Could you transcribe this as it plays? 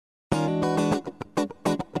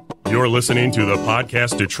You're listening to the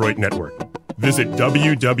Podcast Detroit Network. Visit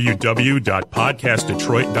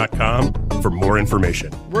www.podcastdetroit.com for more information.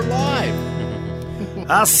 We're live.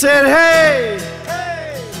 I said, hey,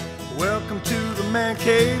 hey, welcome to the Man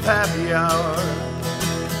Cave Happy Hour.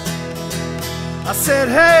 I said,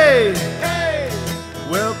 hey, hey,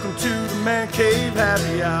 welcome to the Man Cave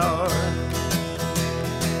Happy Hour.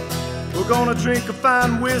 We're gonna drink a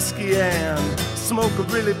fine whiskey and smoke a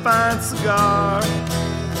really fine cigar.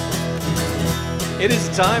 It is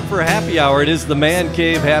time for happy hour. It is the Man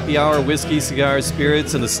Cave Happy Hour, whiskey, cigars,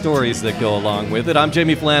 spirits, and the stories that go along with it. I'm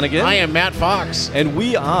Jamie Flanagan. I am Matt Fox. And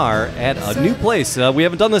we are at a new place. We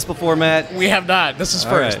haven't done this before, Matt. We have not. This is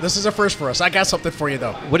first. Right. This is a first for us. I got something for you,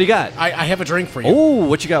 though. What do you got? I have a drink for you. Oh,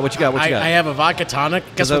 what you got? I have a vodka tonic.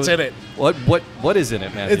 Guess what's in it? What is in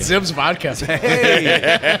it, Matthew? It's ZIMS vodka. Hey,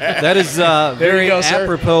 that is very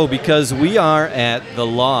apropos because we are at the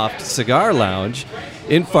Loft Cigar Lounge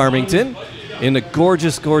in Farmington. In a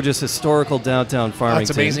gorgeous, gorgeous historical downtown Farmington.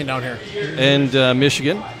 It's amazing down here. And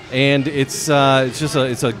Michigan. And it's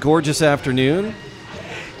a gorgeous afternoon.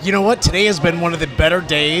 You know what? Today has been one of the better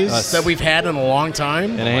days that we've had in a long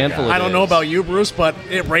time. And a handful of days. I don't know about you, Bruce, but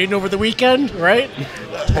it rained over the weekend, right?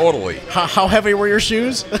 Totally. How heavy were your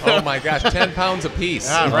shoes? Oh, my gosh, 10 pounds apiece.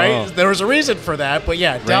 Right? Oh. There was a reason for that, but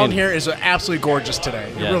yeah, down here is absolutely gorgeous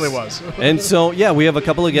today. Yes. It really was. And so, yeah, we have a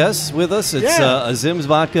couple of guests with us. It's a ZIMS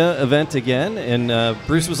Vodka event again, and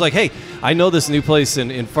Bruce was like, hey, I know this new place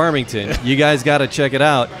in Farmington. You guys got to check it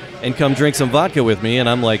out and come drink some vodka with me. And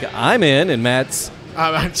I'm like, I'm in, and Matt's...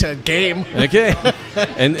 It's a game. Okay,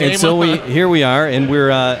 and so here we are, and we're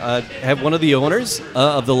have one of the owners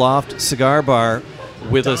of the Loft Cigar Bar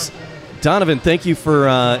with us. Donovan, thank you for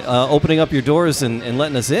opening up your doors and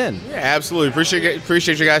letting us in. Yeah, absolutely.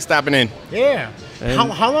 Appreciate you guys stopping in. Yeah.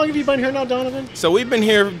 How long have you been here now, Donovan? So we've been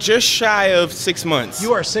here just shy of 6 months.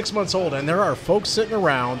 You are 6 months old, and there are folks sitting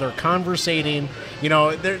around. They're conversating. You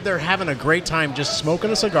know, they're having a great time just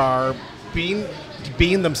smoking a cigar, being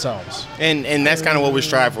themselves. And that's kind of what we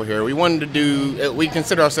strive for here. We we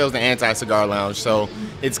consider ourselves the anti-cigar lounge. So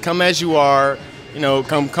it's come as you are,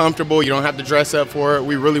 come comfortable. You don't have to dress up for it.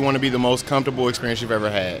 We really want to be the most comfortable experience you've ever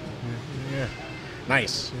had. Yeah.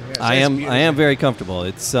 Nice. Yeah, I am very comfortable.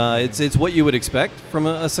 It's what you would expect from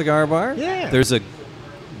a cigar bar. Yeah. There's a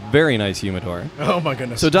very nice humidor. Oh my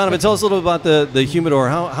goodness. So Donovan, tell us a little about the humidor.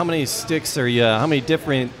 How many sticks are you? How many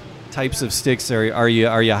different types of sticks are you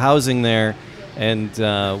housing there? And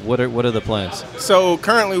what are the plans? So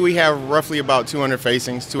currently we have roughly about 200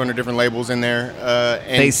 facings, 200 different labels in there.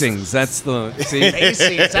 Facings, that's the... See,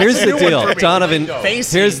 Facings. Here's the deal, Donovan.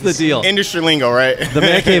 Facings. Here's the deal. Industry lingo, right? The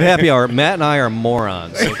Man Cave Happy Hour. Matt and I are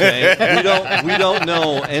morons. Okay, we don't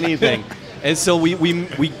know anything, and so we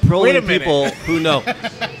pull in people who know.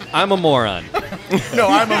 I'm a moron. No,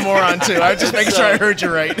 I'm a moron too. I'm just making sure I heard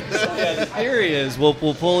you right. Yeah, the theory is we'll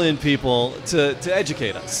pull in people to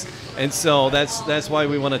educate us. And so that's why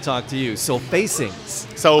we want to talk to you. So facings.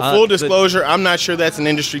 So full disclosure, I'm not sure that's an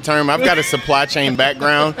industry term. I've got a supply chain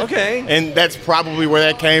background. Okay. And that's probably where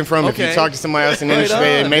that came from. Okay. If you talk to somebody else in the industry,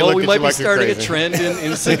 they may look at you like you're crazy. Well, we might be starting a trend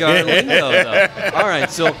in cigar lingo, though. All right.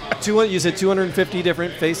 So you said 250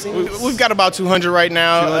 different facings? We've got about 200 right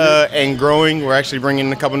now and growing. We're actually bringing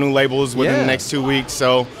in a couple new labels within the next 2 weeks.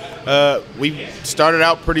 So we started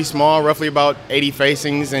out pretty small, roughly about 80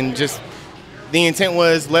 facings, and just the intent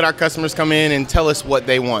was let our customers come in and tell us what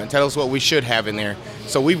they want, tell us what we should have in there.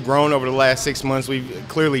 So we've grown over the last 6 months. We've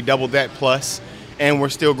clearly doubled that plus, and we're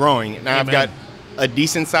still growing. Now I've got a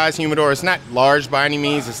decent-sized humidor. It's not large by any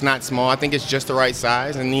means. It's not small. I think it's just the right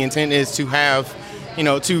size, and the intent is to have,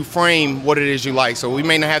 to frame what it is you like. So we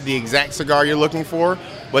may not have the exact cigar you're looking for,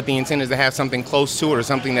 but the intent is to have something close to it or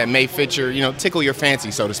something that may fit your, tickle your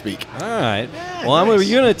fancy, so to speak. All right. Well,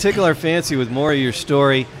 you're going to tickle our fancy with more of your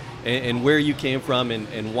story and where you came from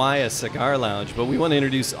and why a cigar lounge. But we want to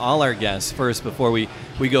introduce all our guests first before we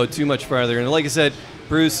go too much farther. And like I said,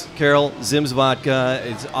 Bruce, Carol, ZIMS Vodka,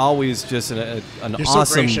 it's always just an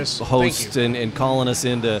awesome host and calling us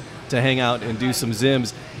in to hang out and do some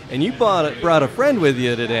ZIMS. And you brought a friend with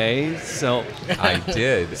you today, so... I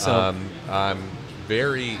did. I'm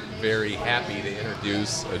very, very happy to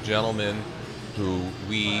introduce a gentleman who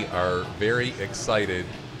we are very excited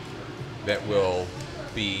that will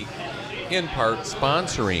be in part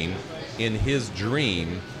sponsoring in his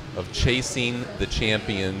dream of chasing the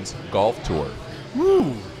Champions Golf Tour.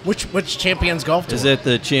 Ooh. Which Champions Golf Tour? Is it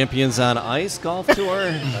the Champions on Ice golf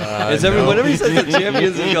tour? Whenever he says the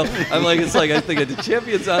Champions in golf, I'm like, it's like I think of the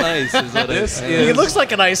Champions on Ice. Is what He looks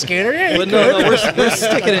like an ice skater. Yeah, but no, we're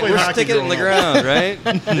sticking it. We're sticking it in the ground, right?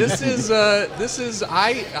 This is.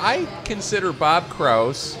 I consider Bob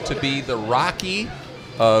Krause to be the Rocky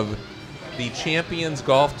of the Champions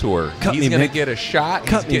Golf Tour. He's going to get a shot.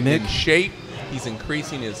 He's getting in shape. He's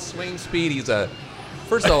increasing his swing speed.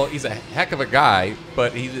 First of all, he's a heck of a guy,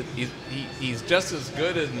 but he's just as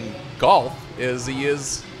good in golf as he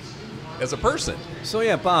is as a person. So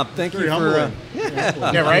yeah, Bob, thank you for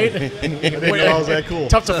yeah, right. I didn't know I was that cool.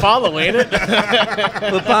 Tough to follow, ain't it?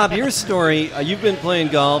 But Bob, your story. You've been playing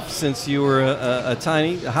golf since you were a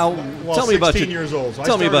tiny. Tell me about 16 years old. So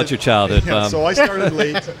tell me about your childhood, Bob. So I started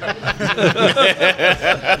late.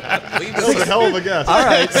 That was a hell of a guess. All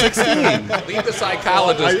right, 16. Leave the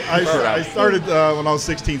psychologist. I started when I was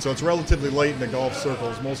 16, so it's relatively late in the golf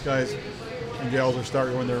circles. Most guys and gals are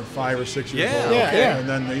starting when they're 5 or 6 years old. Yeah. And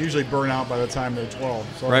then they usually burn out by the time they're 12.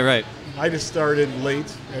 So Right. I just started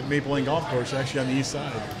late at Maple Lane Golf Course, actually on the east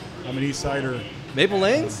side. I'm an east sider. Maple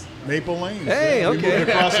Lanes? Maple Lanes. Hey, We okay. moved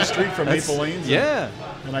across the street from Maple Lanes. Yeah.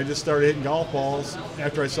 And I just started hitting golf balls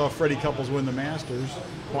after I saw Freddie Couples win the Masters.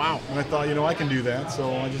 Wow. And I thought, I can do that.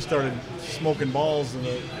 So I just started smoking balls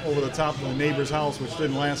over the top of the neighbor's house, which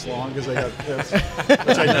didn't last long because I got pissed,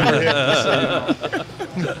 which I never hit.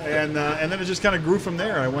 So, and then it just kind of grew from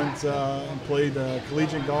there. I went and played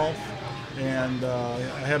collegiate golf, and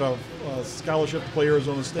I had a scholarship to play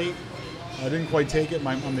Arizona State. I didn't quite take it.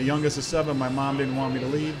 I'm the youngest of 7. My mom didn't want me to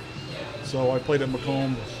leave. So I played at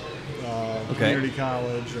Macomb Community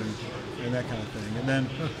College and that kind of thing. And then...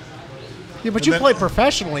 Yeah, but you played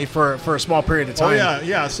professionally for a small period of time. Oh,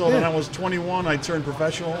 yeah. So when I was 21, I turned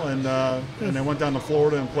professional, and I went down to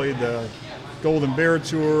Florida and played the Golden Bear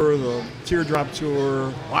Tour, the Teardrop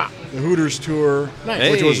Tour, the Hooters Tour,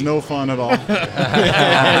 which was no fun at all.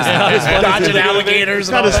 Dodging alligators. It's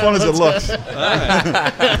not as fun as it looks.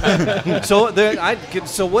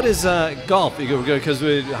 So what is golf? Because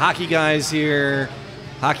with hockey guys here,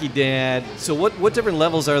 hockey dad. So what different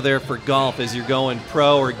levels are there for golf as you're going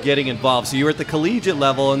pro or getting involved? So you're at the collegiate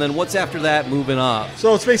level, and then what's after that moving up?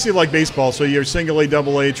 So it's basically like baseball. So you're single A,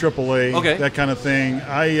 double A, triple A, that kind of thing.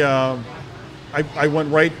 I went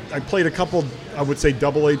right. I played a couple, I would say,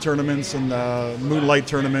 double A tournaments and moonlight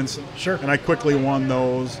tournaments. Sure. And I quickly won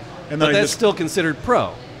those. And But then that's still considered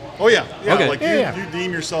pro. Oh yeah. Okay. Like you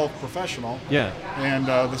deem yourself professional. Yeah. And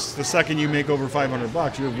the second you make over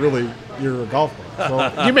 $500, you're a golfer.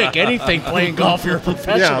 So You make anything playing golf, you're a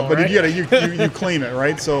professional. yeah, but right? you claim it,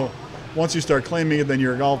 right? So once you start claiming it, then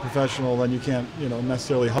you're a golf professional. Then you can't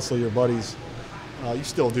necessarily hustle your buddies. You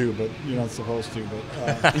still do, but you're not supposed to.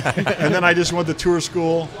 But and then I just went to tour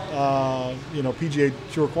school, PGA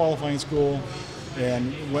Tour qualifying school,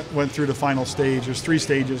 and went through the final stage. There's 3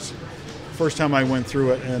 stages. First time I went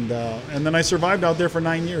through it, and then I survived out there for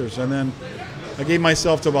 9 years, and then I gave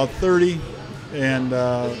myself to about 30, and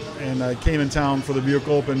I came in town for the Buick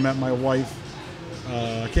Open, met my wife.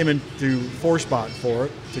 I came into 4-spot for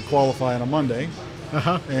it to qualify on a Monday,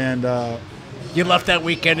 and You left that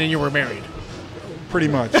weekend and you were married. pretty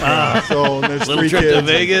much. So there's Little 3 trip kids. to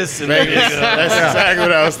Vegas. That's exactly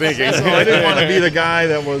what I was thinking. So I didn't want to be the guy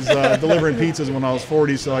that was delivering pizzas when I was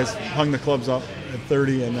 40, so I hung the clubs up at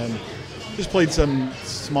 30, and then just played some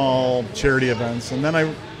small charity events. And then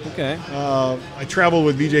I traveled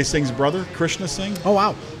with Vijay Singh's brother, Krishna Singh. Oh,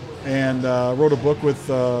 wow. And wrote a book with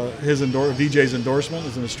Vijay's endorsement.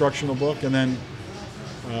 It's an instructional book. And then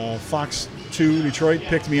Fox 2 Detroit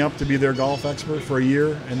picked me up to be their golf expert for a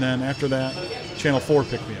year. And then after that, Channel 4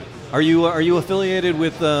 picked me up. Are you affiliated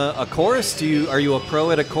with a course? Are you a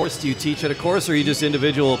pro at a course? Do you teach at a course, or are you just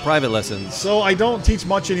individual private lessons? So I don't teach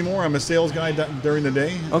much anymore. I'm a sales guy during the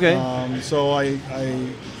day. Okay. So I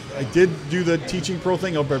did do the teaching pro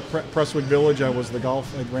thing up at Prestwick Village. I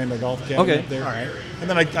ran the golf academy up there. All right. And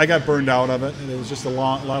then I got burned out of it. And it was just a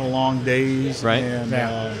lot of long days. Right.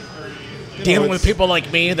 And Dealing with people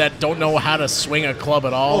like me that don't know how to swing a club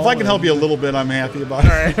at all. Well, if I can help you a little bit, I'm happy about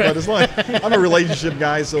it. But as long I'm a relationship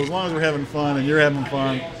guy, so as long as we're having fun and you're having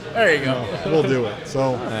fun, there you go. We'll do it.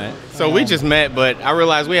 So, So we just met, but I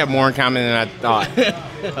realized we have more in common than I thought.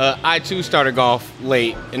 I too started golf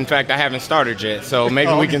late. In fact, I haven't started yet, so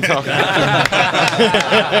maybe we can talk. What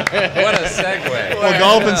a segue. Well,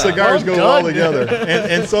 golf and cigars go well done. together.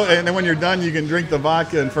 And then when you're done, you can drink the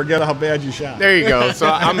vodka and forget how bad you shot. There you go. So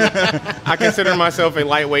I consider myself a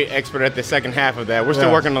lightweight expert at the second half of that. We're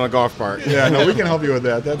still working on the golf part. Yeah, no, we can help you with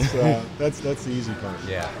that. That's the easy part.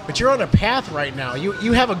 Yeah. But you're on a path right now.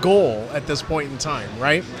 You have a goal at this point in time,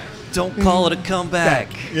 right? Don't call it a comeback.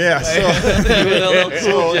 Yeah. So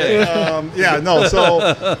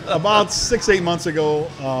about 6-8 months ago,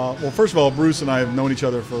 well, first of all, Bruce and I have known each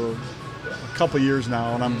other for a couple of years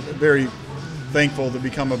now, and I'm very thankful to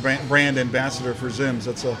become a brand ambassador for ZIMS.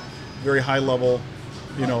 That's a very high level,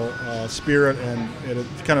 spirit, and it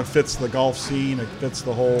kind of fits the golf scene. It fits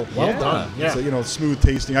the whole. Well done. It's a, smooth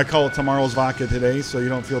tasting. I call it tomorrow's vodka today, so you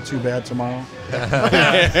don't feel too bad tomorrow.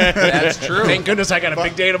 That's true. Thank goodness I got a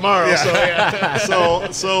big day tomorrow. Yeah.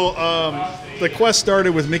 So, The quest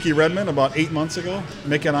started with Mickey Redmond about 8 months ago.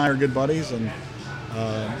 Mick and I are good buddies, and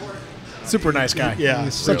super nice guy. yeah,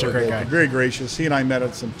 He's such a really great guy. very gracious. He and I met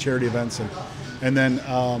at some charity events, and then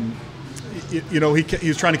he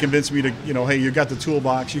was trying to convince me to, hey, you got the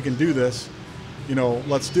toolbox, you can do this,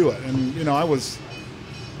 let's do it. And I was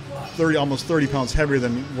almost 30 pounds heavier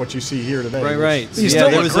than what you see here today. Right. You still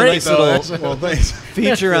there look was great, a nice though. little Well, thanks.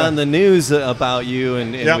 feature on the news about you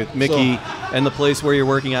and Yep, with Mickey and the place where you're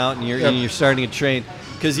working out and you're starting to train.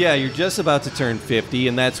 Because, you're just about to turn 50,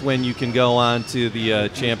 and that's when you can go on to the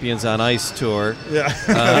Champions on Ice tour. Yeah.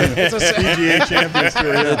 It's a PGA Champions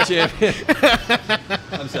Tour. Yeah.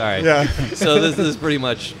 I'm sorry. Yeah. So this is pretty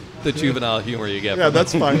much the juvenile humor you get. Yeah, from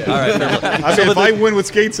that's fine. All right. I mean, if I win with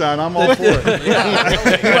skates on, I'm all for it. You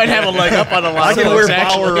might have a leg up on a lot I of can folks, wear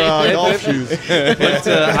actually. Bauer golf shoes. But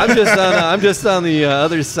I'm just on the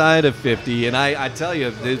other side of 50, and I tell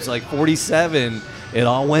you, it's like 47. It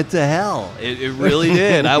all went to hell. It really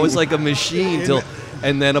did. I was like a machine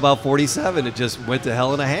and then about 47, it just went to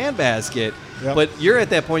hell in a handbasket. Yep. But you're at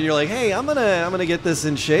that point. You're like, hey, I'm gonna get this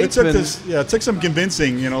in shape. It took some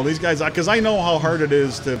convincing. These guys, because I know how hard it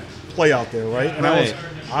is to play out there, right? And I was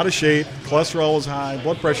out of shape. Cholesterol was high.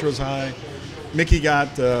 Blood pressure was high. Mickey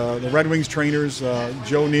got the Red Wings trainers,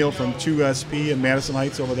 Joe Neal from 2SP in Madison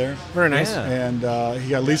Heights over there. Very nice. Yeah. And he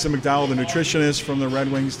got Lisa McDowell, the nutritionist from the Red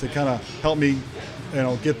Wings, to kind of help me,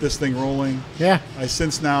 get this thing rolling. Yeah.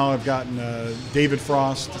 Since now I've gotten David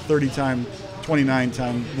Frost, 30-time,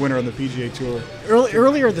 29-time winner of the PGA Tour.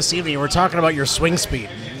 Earlier this evening, we were talking about your swing speed.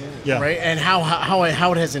 Yeah. Right, and how it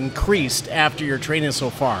has increased after your training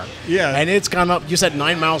so far. Yeah. And it's gone up, you said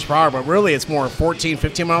 9 miles per hour, but really it's more 14,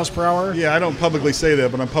 15 miles per hour? Yeah, I don't publicly say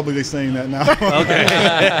that, but I'm publicly saying that now.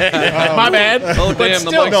 My bad. Oh, But damn, the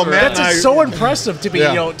still, mic's for Matt and that's I- so impressive to be,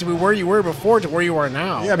 Yeah. to be where you were before to where you are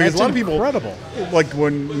now. Yeah, because That's a lot of people, incredible. like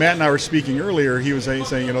when Matt and I were speaking earlier, he was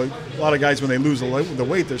saying, a lot of guys, when they lose the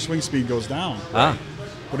weight, their swing speed goes down.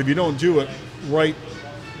 But if you don't do it right,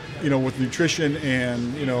 with nutrition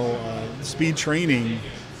and, speed training,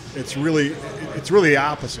 it's really the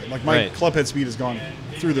opposite. Like my club head speed has gone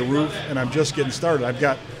through the roof, and I'm just getting started. I've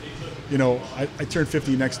got, I turn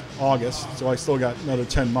 50 next August, so I still got another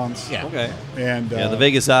 10 months. Yeah. Okay. And The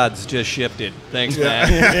Vegas odds just shifted. Thanks,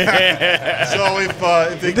 Matt. so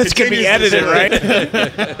if it This could be continues edited, this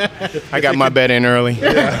way- right? I got my bet in early.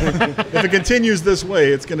 If it continues this way,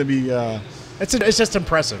 it's going to be. It's just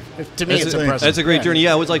impressive. To me, it's impressive. That's a great journey.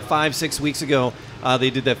 Yeah, it was like 5-6 weeks ago.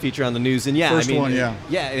 They did that feature on the news, and First one, yeah.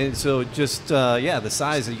 Yeah, and so just the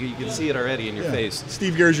size, you can see it already in your face.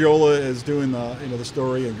 Steve Gargiola is doing the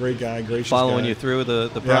story, a great guy, gracious Following guy. you through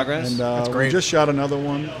the Yeah, progress. and That's great. we just shot another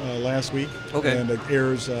one last week. Okay. And it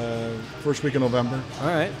airs first week of November. All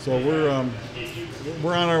right. So we're on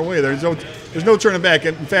our way. There's no turning back.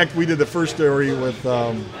 In fact, we did the first story with.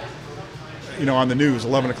 On the news,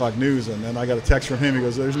 11 o'clock news, and then I got a text from him. He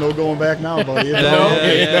goes, "There's no going back now, buddy."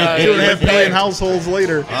 2.5 million households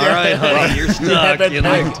later. All right, honey, you're stuck.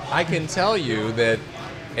 I can tell you that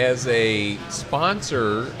as a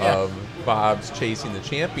sponsor of Bob's Chasing the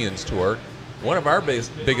Champions Tour, one of our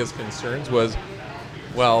biggest concerns was,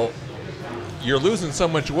 well, you're losing so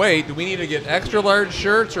much weight. Do we need to get extra large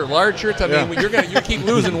shirts or large shirts? I mean, you keep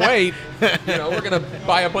losing weight. We're gonna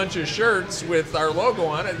buy a bunch of shirts with our logo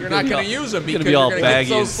on it. You're not gonna use them because be all you're gonna baggy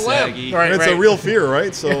get so and slim. saggy. Right, It's a real fear,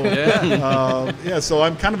 right? So Yeah. so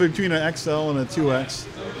I'm kind of between an XL and a 2X,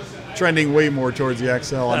 trending way more towards the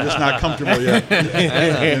XL. I'm just not comfortable yet.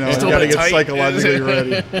 You Still got to a bit get tight. psychologically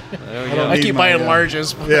ready. I keep buying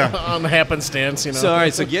larges Yeah. on the happenstance. So all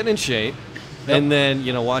right, so getting in shape, and then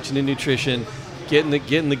watching the nutrition, getting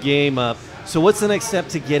the game up. So what's the next step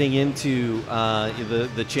to getting into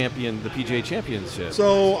the PGA Championship?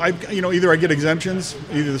 So either I get exemptions,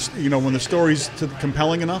 either when the story's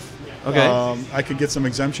compelling enough. Okay. I could get some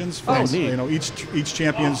exemptions from neat. each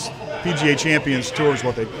PGA Champions Tour is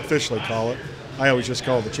what they officially call it. I always just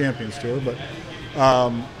call it the Champions Tour, but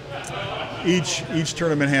each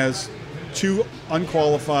tournament has 2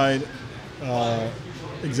 unqualified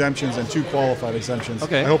exemptions and 2 qualified exemptions.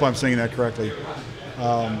 Okay. I hope I'm saying that correctly.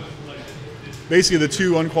 Basically, the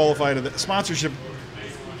 2 unqualified sponsorship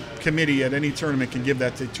committee at any tournament can give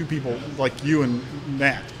that to two people like you and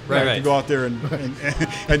Matt. Right. To go out there and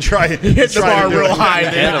try hit the bar real high.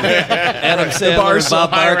 Adam Sandler and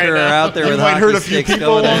Bob Barker are out there You with might hockey hurt a few sticks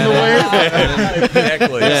people going along in. the way.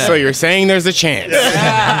 Exactly. Yeah. So you're saying there's a chance.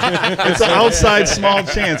 It's an outside small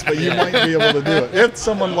chance, but you might be able to do it if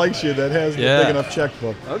someone likes you that has the big enough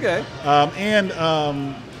checkbook. Okay.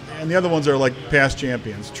 And the other ones are like past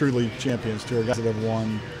champions, truly champions tour guys that have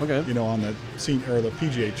won. Okay. You know, on the the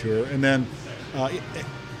PGA Tour, and then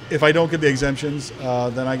if I don't get the exemptions,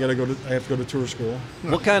 then I have to go to tour school.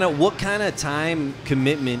 What kind of time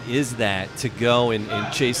commitment is that to go and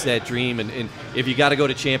chase that dream? And if you got to go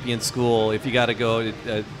to champion school, if you got to go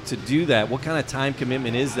to do that, what kind of time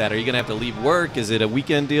commitment is that? Are you going to have to leave work? Is it a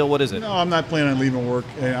weekend deal? What is it? No, I'm not planning on leaving work.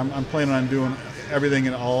 I'm planning on doing everything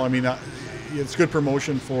and all. I mean, it's good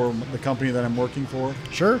promotion for the company that I'm working for.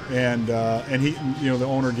 Sure. And he, the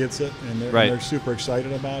owner gets it, and they're super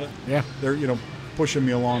excited about it. Yeah. They're pushing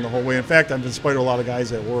me along the whole way. In fact, I've inspired a lot of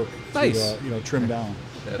guys at work Nice. to trim down.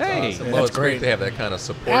 That's Hey. awesome. Yeah, Well, that's it's great great. to have that kind of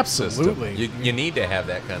support Absolutely. system. You need to have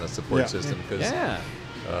that kind of support Yeah. system because Yeah.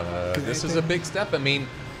 this is a big step. I mean,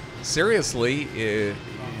 seriously,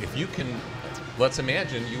 if you can, let's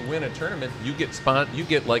imagine you win a tournament, you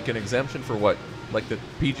get like an exemption for what? Like the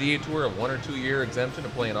PGA Tour, a 1 or 2 year exemption to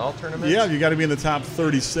play in all tournaments? Yeah, you got to be in the top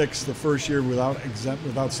 36 the first year without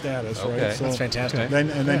status, Okay. right? So That's fantastic.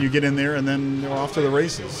 Then you get in there, and then you're off to the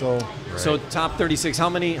races. So So top 36. How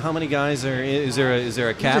many guys are? Is there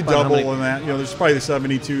a cap? usually on how double many? in that. There's probably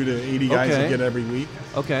 72 to 80 guys Okay. that get every week.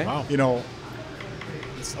 Okay. Wow.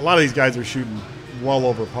 A lot of these guys are shooting well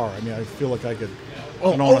over par. I mean, I feel like I could. I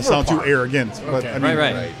don't want over to sound too par. arrogant, but I mean,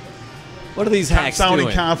 Right. What are these hacks sounding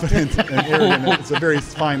doing? confident and arrogant. It's a very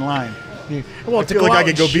fine line. Well, I to feel go like I out could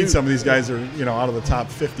and go beat shoot- some of these guys that are out of the top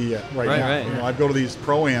 50 right Right, now. right. I'd go to these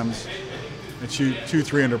pro-ams and shoot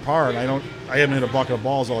 2-3 under par, and I haven't hit a bucket of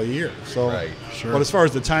balls all year. So, Right. Sure. But as far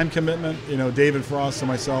as the time commitment, David Frost and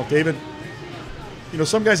myself, David,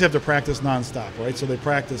 some guys have to practice nonstop, right? So they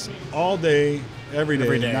practice all day, every day,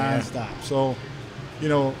 nonstop. So,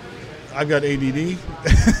 I've got ADD.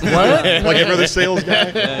 What? Like every other sales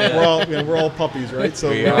guy. We're all puppies, right? So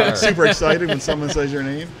We we're are. super excited when someone says your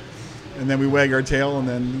name, and then we wag our tail, and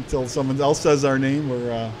then until someone else says our name,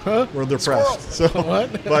 we're depressed. So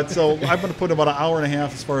I'm going to put about an hour and a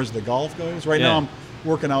half as far as the golf goes. Right now I'm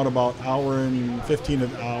working out about hour and 15 to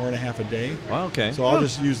an hour and a half a day. Wow. Okay. So I'll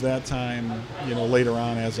just use that time, later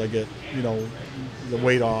on as I get, the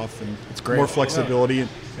weight off and great. more flexibility. And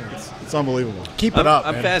it's unbelievable. Keep it up.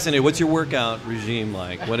 I'm man. fascinated. What's your workout regime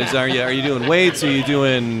like? Are you doing weights? Are you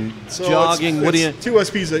doing jogging? What do you? It's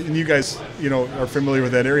 2SP's, and you guys, are familiar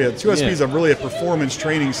with that area. 2SP's are really a performance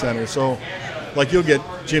training center. So, like, you'll get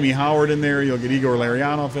Jimmy Howard in there, you'll get Igor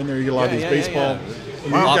Larionov in there, you get a lot of these baseball. I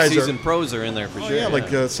mean, you guys Off-season pros are in there for sure. Yeah, like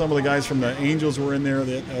some of the guys from the Angels were in there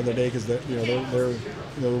the other day because they're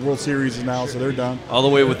the World Series is now, so they're done. all the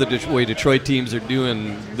way with the way Detroit teams are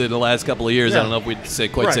doing the last couple of years. Yeah. I don't know if we'd say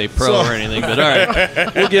Right. say pro So- or anything, but all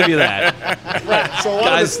right, we'll give you that. So a lot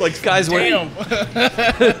Guys, of it's like guys, we're Damn.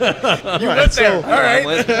 right, so, All right. I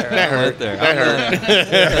went there. That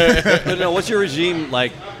hurt. But no, what's your regime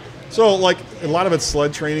like? So, like, a lot of it's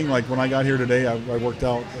sled training. Like, when I got here today, I worked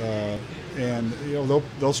out, and,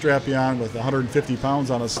 they'll strap you on with 150 pounds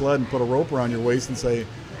on a sled and put a rope around your waist and say,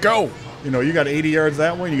 Go. you got 80 yards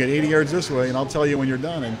that way, and you got 80 yards this way, and I'll tell you when you're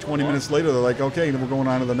done. And 20 minutes later, they're like, okay, then we're going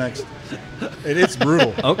on to the next. It's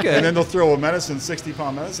brutal. Okay. And then they'll throw a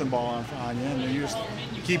 60-pound medicine ball on you, and you just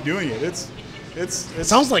keep doing it. It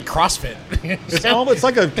Sounds like CrossFit. it's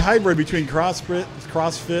like a hybrid between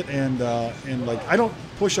CrossFit and like, I don't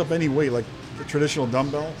push up any weight like the traditional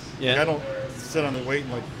dumbbell. Yeah. Like, I don't sit on the weight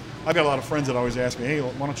and, like, I've got a lot of friends that always ask me, hey,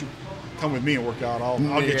 why don't you come with me and work out? I'll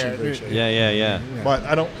get you in great shape. Yeah. But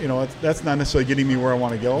I don't, that's not necessarily getting me where I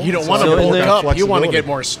want to go. You don't want to So bulk in up. the- You want to get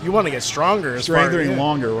flexibility. more. You want to get stronger. As far strengthening as,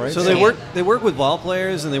 longer, right? So they work with ball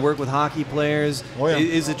players and they work with hockey players. Oh, yeah.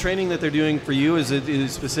 Is the training that they're doing for you is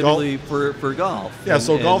specifically for golf? Yeah,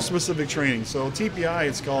 so And- golf specific training. So TPI,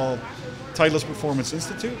 it's called Titleist Performance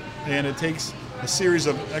Institute, and it takes a series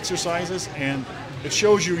of exercises and it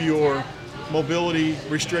shows you your mobility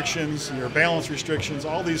restrictions, your balance restrictions,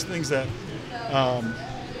 all these things that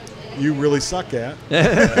you really suck at.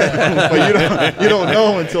 But you don't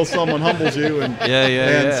know until someone humbles you and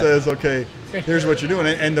says, okay, here's what you're doing.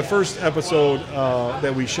 And the first episode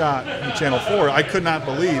that we shot on Channel 4, I could not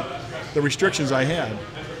believe the restrictions I had.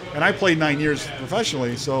 And I played 9 years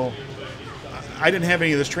professionally, so I didn't have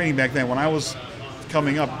any of this training back then. When I was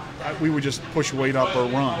coming up, we would just push weight up or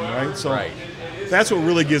run, right? So Right. that's what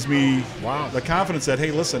really gives me the confidence that,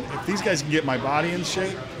 hey, listen, if these guys can get my body in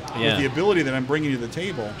shape, with the ability that I'm bringing to the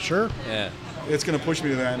table, Sure. Yeah. it's going to push me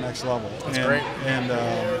to that next level. That's great. And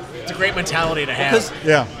It's a great mentality to have.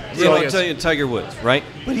 yeah. You know, Really I'm is. telling you, Tiger Woods, right?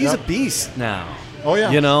 But he's Yep. a beast now. Oh,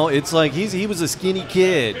 yeah. You know, it's like he was a skinny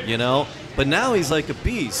kid, you know, but now he's like a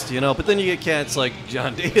beast, you know. But then you get cats like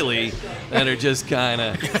John Daly that are just kind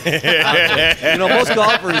of, you know, most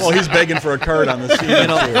golfers. Well, he's begging for a card on the scene. You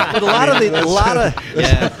know, but a lot of the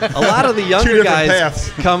Two younger different guys paths.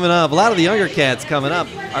 coming up, a lot of the younger cats coming up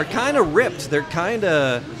are kind of ripped. They're kind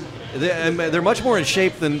of. They're much more in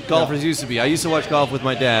shape than golfers used to be. I used to watch golf with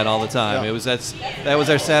my dad all the time. Yeah. That was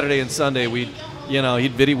our Saturday and Sunday. We'd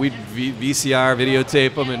VCR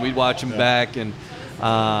videotape them and we'd watch them back. And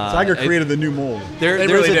Tiger created the new mold. They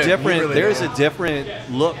really did. There's a different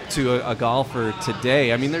look to a golfer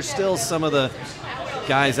today. I mean, there's still some of the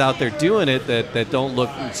guys out there doing it that don't look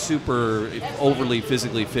super overly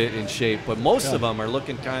physically fit in shape, but most of them are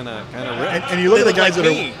looking kind of ripped. And you look at the guys like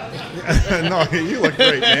me. that are no, you look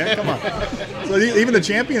great, man. Come on. So even the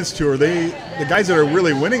Champions Tour, the guys that are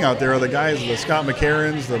really winning out there are the guys, the Scott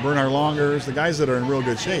McCarrons, the Bernhard Longers, the guys that are in real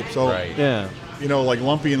good shape. So Yeah. you know, like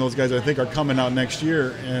Lumpy and those guys, I think are coming out next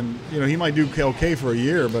year, and you know he might do okay for a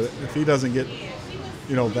year, but if he doesn't get,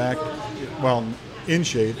 you know, back, well, in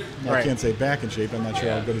shape, I can't say back in shape. I'm not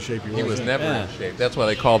sure how good a shape He was never in shape. That's why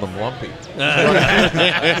they called him Lumpy.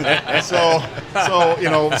 So you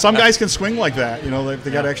know, some guys can swing like that. You know,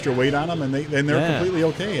 they got extra weight on them, and they're completely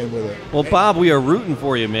okay with it. Well, Bob, we are rooting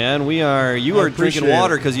for you, man. You are drinking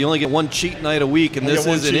water it. because you only get one cheat night a week, and this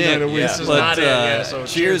one isn't cheat it. night a week. This is But not it. Yeah, so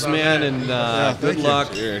cheers, on man, that. and thank good you.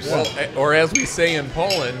 luck. Well, or as we say in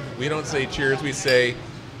Poland, we don't say cheers, we say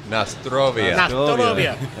Nastrovia.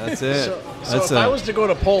 Nastrovia. That's it. So if I was to go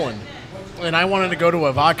to Poland and I wanted to go to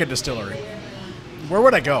a vodka distillery, where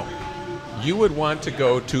would I go? You would want to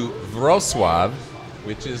go to Wrocław,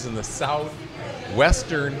 which is in the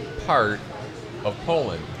southwestern part of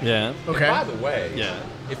Poland. Yeah. Okay. And by the way,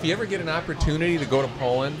 if you ever get an opportunity to go to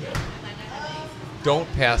Poland,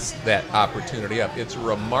 don't pass that opportunity up. It's a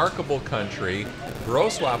remarkable country.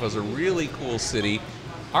 Wrocław is a really cool city.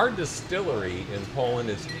 Our distillery in Poland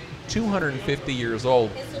is 250 years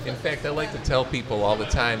old. In fact, I like to tell people all the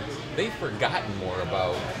time, they've forgotten more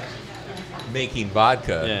about making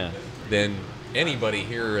vodka than anybody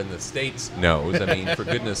here in the States knows. I mean, for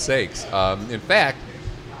goodness sakes. In fact,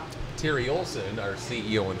 Terry Olson, our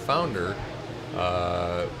CEO and founder,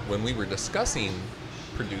 when we were discussing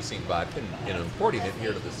producing vodka and importing it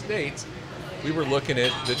here to the States, we were looking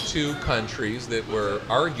at the two countries that were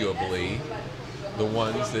arguably the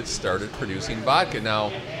ones that started producing vodka.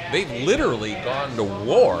 Now, they've literally gone to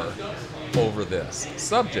war over this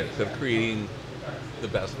subject of creating the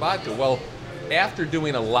best vodka. Well, after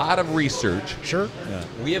doing a lot of research,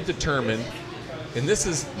 we have determined, and this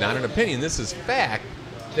is not an opinion, this is fact,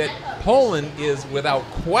 that Poland is without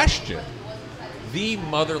question the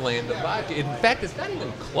motherland of vodka. In fact, it's not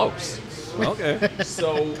even close. Okay.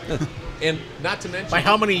 So, and not to mention... By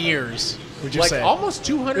how many years would you like say? almost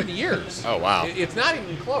 200 years. Oh, wow. It's not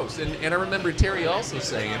even close. And I remember Terry also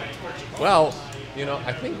saying, well, you know,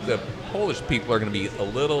 I think the Polish people are going to be a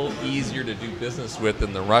little easier to do business with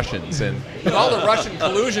than the Russians. And with all the Russian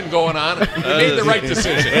collusion going on, we made the right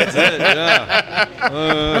decision. That's it, yeah.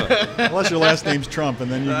 Unless your last name's Trump,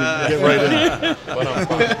 and then you can get right in. But I'm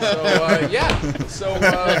fine.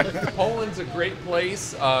 So Poland's a great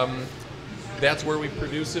place. That's where we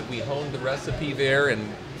produce it. We honed the recipe there.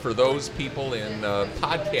 And for those people in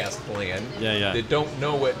podcast land that don't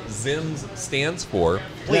know what ZIMS stands for,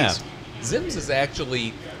 please. ZIMS is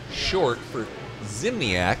actually short for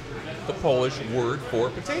Zimniak, the Polish word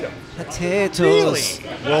for potato. Potatoes.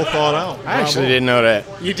 Really? Well thought out. I actually didn't know that.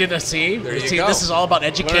 You did see? There you See, go. this is all about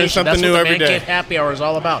education. something That's new what every the Man day. Cave Happy Hour is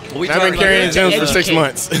all about. We I've been talked carrying about Zims for 6 educate.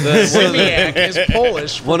 months. Zimiak is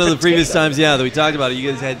Polish. For One of the previous potato. times, that we talked about it,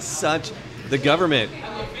 you guys had the government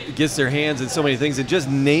gets their hands in so many things, and just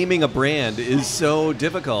naming a brand is so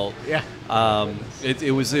difficult. Yeah.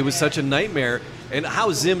 It was such a nightmare, and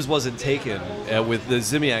how ZIMS wasn't taken with the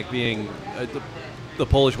Zimiak being the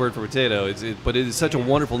Polish word for potato. But it is such a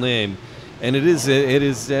wonderful name, and it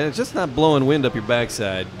is just not blowing wind up your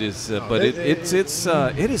backside. But it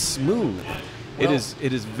is smooth. Well,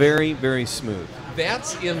 it is very, very smooth.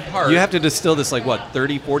 That's in part. You have to distill this like what,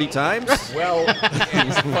 30, 40 times? Well,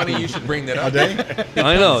 it's funny you should bring that up. A day?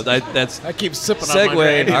 I know. That's I keep sipping on my segue.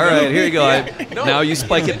 brandy. All right, here you go. No, Now you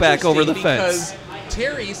spike it's it back over the interesting fence. Because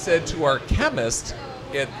Terry said to our chemist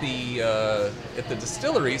at the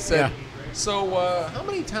distillery, said, so how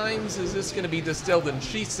many times is this going to be distilled? And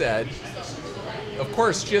she said, of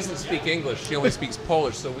course, she doesn't speak English. She only speaks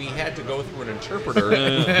Polish, so we had to go through an interpreter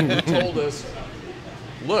who told us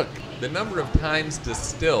look, the number of times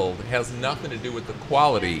distilled has nothing to do with the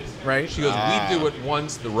quality. Right. She goes, we do it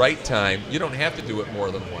once the right time. You don't have to do it more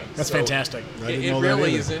than once. That's fantastic. It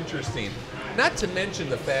really is interesting. Not to mention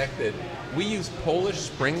the fact that we use Polish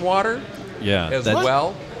spring water as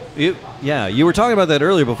well. You were talking about that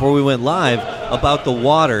earlier before we went live about the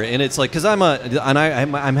water, and it's like, because I'm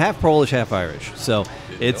half Polish, half Irish, so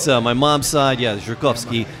it's my mom's side,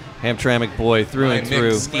 Żurkowski, Hamtramck boy through and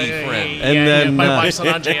through. Ski friend. And then my wife's an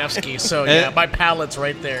Andrzejewski, so my palate's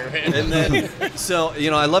right there. And then, so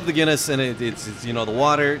I love the Guinness, and it's the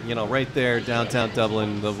water, right there, downtown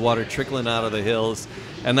Dublin, the water trickling out of the hills,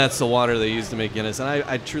 and that's the water they use to make Guinness, and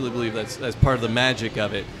I truly believe that's part of the magic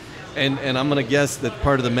of it, and I'm gonna guess that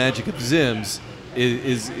part of the magic of ZIMS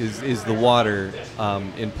is the water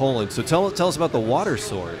in Poland. So tell us about the water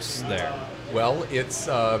source there. Well, it's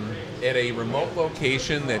at a remote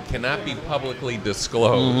location that cannot be publicly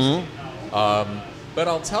disclosed. But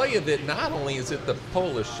I'll tell you that not only is it the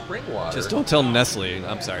Polish spring water. Just don't tell Nestle.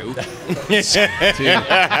 I'm sorry.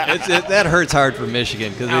 That hurts hard for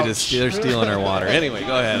Michigan because they're stealing our water. Anyway,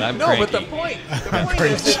 go ahead. I'm cranky. But the point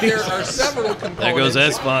is that there are several components. There goes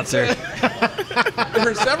that sponsor. There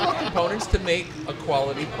are several components to make a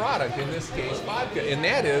quality product, in this case vodka, and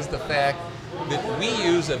that is the fact that we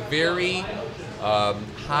use a very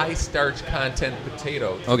high starch content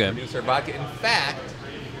potato to produce our vodka. In fact,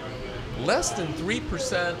 less than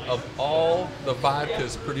 3% of all the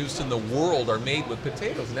vodkas produced in the world are made with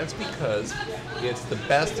potatoes, and that's because it's the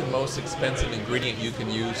best and most expensive ingredient you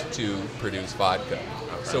can use to produce vodka.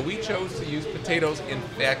 So we chose to use potatoes. In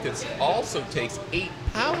fact, it also takes 8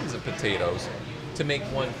 pounds of potatoes to make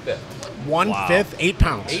 1/5. 1/5, 8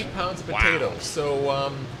 pounds. 8 pounds of potatoes.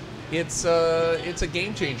 So it's a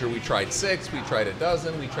game changer. We tried 6, we tried a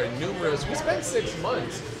dozen, we tried numerous. We spent 6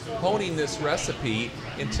 months honing this recipe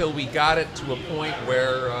until we got it to a point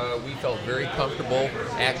where we felt very comfortable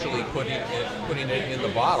actually putting it in the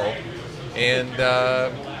bottle, and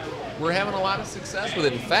we're having a lot of success with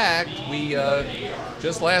it. In fact, we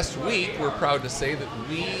just last week, we're proud to say that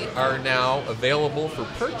we are now available for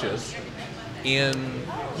purchase in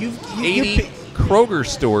 80 Kroger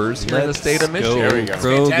stores here in the state of Michigan. There we go.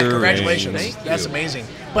 Fantastic. Congratulations. That's amazing.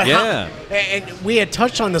 But and we had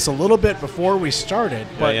touched on this a little bit before we started,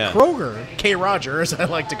 but Kroger, K. Roger, as I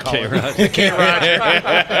like to call it, K.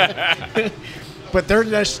 Roger. But they're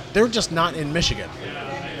just not in Michigan.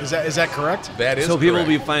 Is that correct? That is so people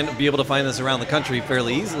correct. will be able to find this around the country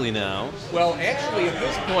fairly easily now. Well, actually, at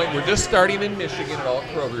this point, we're just starting in Michigan at all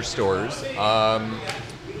Kroger stores.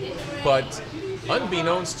 But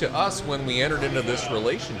unbeknownst to us, when we entered into this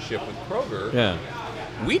relationship with Kroger,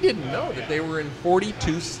 we didn't know that they were in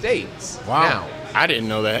 42 states. Wow. Now, I didn't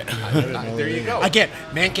know that. There you go. Again,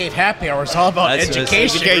 Man Cave Happy Hour is all about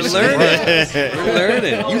education. We're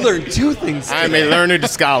learning. You learned 2 things today. I'm a learner to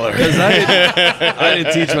scholar. Because I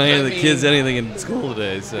didn't teach the kids anything in school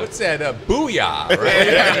today. So. What's that? Booyah,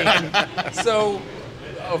 right? So,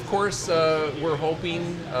 of course, we're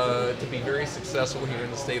hoping to be very successful here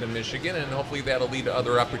in the state of Michigan, and hopefully that'll lead to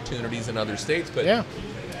other opportunities in other states. But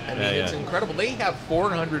it's incredible. They have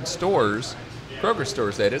 400 stores, Kroger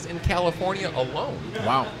stores that is, in California alone.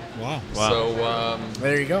 Wow. So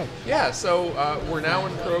there you go. Yeah, so we're now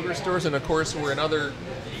in Kroger stores, and of course we're in other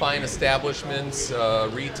fine establishments,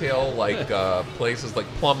 retail, like places like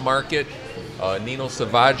Plum Market, Nino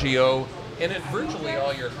Savaggio, and at virtually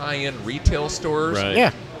all your high-end retail stores. Right. Yeah.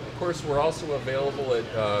 Of course, we're also available at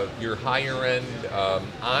your higher-end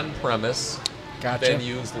on-premise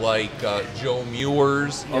venues like Joe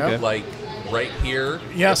Mueller's, like right here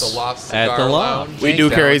at the Loft Cigar at the Loft. Lounge. We do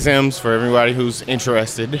carry ZIMS for everybody who's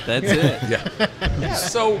interested. That's it. Yeah.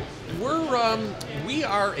 So we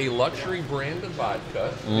are a luxury brand of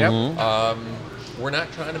vodka. We're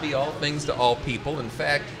not trying to be all things to all people. In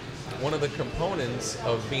fact, one of the components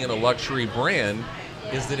of being a luxury brand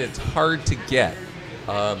is that it's hard to get.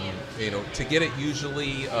 To get it,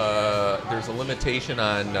 usually there's a limitation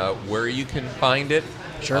on where you can find it.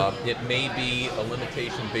 Sure. It may be a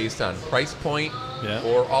limitation based on price point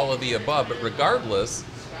or all of the above, but regardless,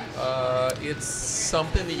 it's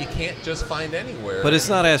something that you can't just find anywhere. But it's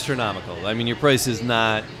not astronomical. I mean, your price is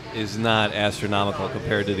not astronomical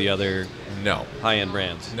compared to the other high-end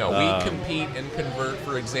brands. No, we compete and convert.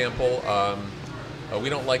 For example, we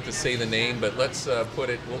don't like to say the name, but let's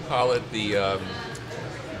we'll call it the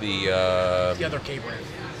the other K brand.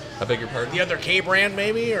 I beg your pardon? The other K brand,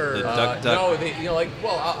 maybe, or no?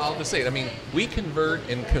 I'll just say it. I mean, we convert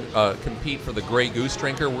and compete for the Grey Goose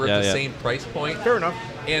drinker. We're at the same price point. Fair enough.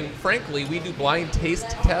 And frankly, we do blind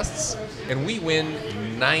taste tests, and we win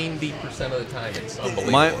 90% of the time. It's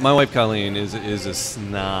unbelievable. My wife Colleen is a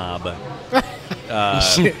snob.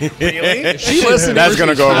 Really? She listens. That's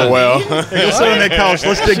gonna go over well. Hey, sit on that couch.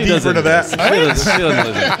 Let's dig deeper into that. She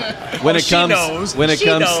doesn't listen. When it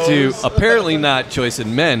comes to apparently not choice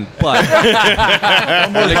in men, but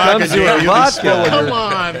when it comes to a vodka, come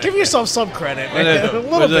on, give yourself some credit, man. A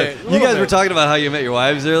little bit. You guys were talking about how you met your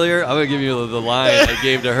wives earlier. I'm gonna give you the line I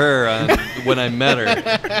gave to her when I met her.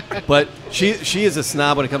 But she is a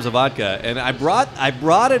snob when it comes to vodka, and I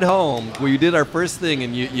brought it home where you did our first thing,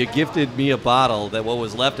 and you gifted me a bottle that what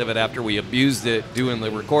was left of it after we abused it doing the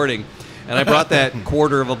recording. And I brought that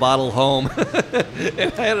quarter of a bottle home, and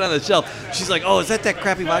I had it on the shelf. She's like, "Oh, is that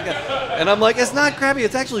crappy vodka?" And I'm like, "It's not crappy.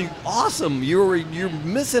 It's actually awesome. You're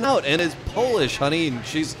missing out, and it's Polish, honey." And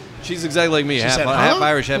she's exactly like me, half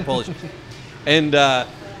Irish, half Polish. And I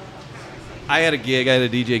had a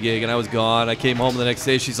DJ gig, and I was gone. I came home the next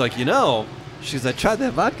day. She's like, I tried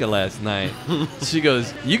that vodka last night. She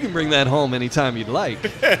goes, "You can bring that home anytime you'd like."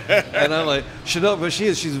 And I'm like, but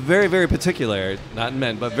she's very, very particular, not in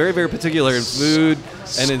men, but very, very particular in food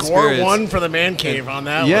and in spirits. Score one for the man cave on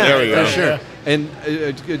that one. Yeah, for sure. And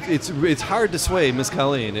it's hard to sway Miss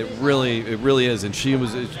Colleen. It really is. And she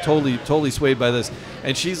was totally swayed by this.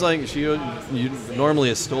 And she's like, she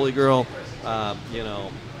normally a Stoli girl,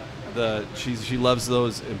 she loves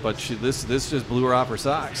those, but this just blew her off her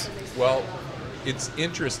socks. Well, it's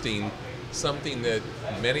interesting, something that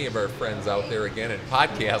many of our friends out there, again, in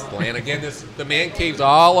podcast land, again, the Man Cave's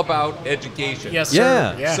all about education. Yes,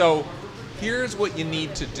 sir. Yeah. So here's what you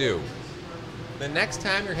need to do. The next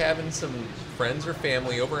time you're having some friends or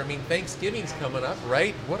family over, I mean, Thanksgiving's coming up,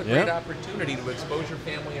 right? What a great opportunity to expose your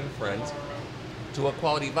family and friends to a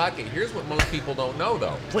quality vodka. Here's what most people don't know,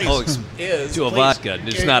 though. Vodka.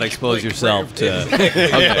 Just not expose yourself to.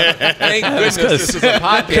 Thank goodness this is a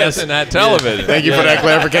podcast and not television. Thank you for that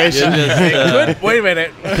clarification. Wait a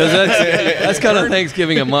minute. Because that's kind of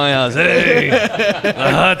Thanksgiving at my house. Hey, the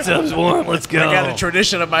hot tub's warm. Let's go. I got a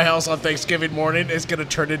tradition at my house on Thanksgiving morning. It's going to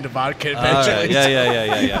turn into vodka eventually.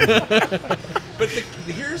 Yeah. But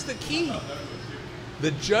here's the key.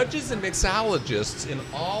 The judges and mixologists in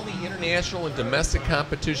all the international and domestic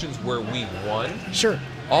competitions where we won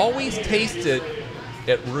always taste it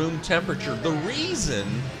at room temperature. The reason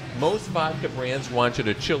most vodka brands want you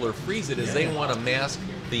to chill or freeze it is they want to mask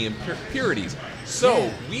the impurities. So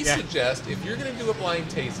we suggest if you're going to do a blind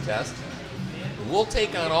taste test, we'll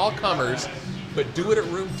take on all comers, but do it at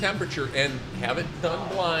room temperature and have it done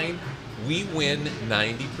blind. We win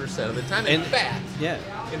 90% of the time. In fact,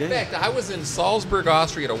 I was in Salzburg,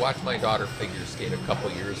 Austria to watch my daughter figure skate a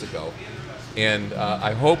couple years ago. And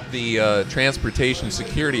I hope the Transportation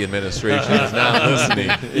Security Administration is not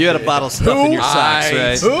listening. You had a bottle stuffed in your socks, right?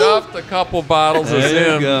 I stuffed a couple bottles of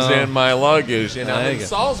ZIMS in my luggage. And I'm in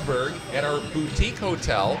Salzburg at our boutique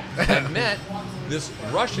hotel. I met this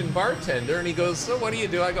Russian bartender, and he goes, "So what do you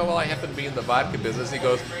do?" I go, "Well, I happen to be in the vodka business." He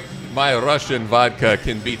goes, "My Russian vodka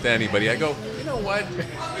can beat anybody." I go, "You know what?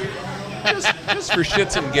 Just for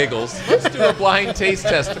shits and giggles, let's do a blind taste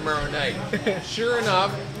test tomorrow night." Sure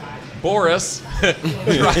enough, Boris. Is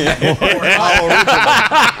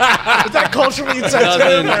that culturally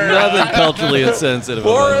insensitive? Nothing culturally insensitive.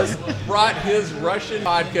 Boris brought his Russian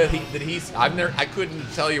vodka I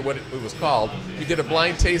couldn't tell you what it was called. He did a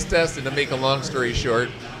blind taste test, and to make a long story short,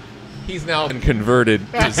 he's now been converted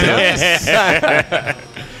to ZIMS.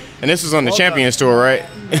 And this was on the Champions Tour, right?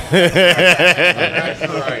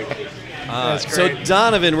 That's right. So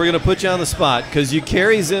Donovan, we're going to put you on the spot because you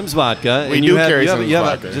carry ZIMS vodka. We do carry ZIMS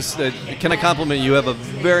vodka. Can I compliment you? You have a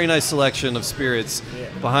very nice selection of spirits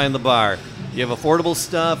behind the bar. You have affordable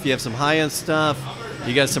stuff. You have some high-end stuff.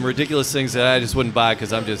 You got some ridiculous things that I just wouldn't buy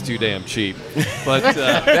because I'm just too damn cheap. But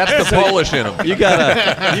that's the Polish in them. You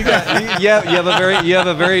have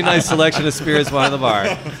a very nice selection of spirits behind the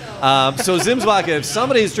bar. So ZIMS vodka. If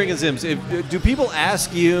somebody is drinking ZIMS, do people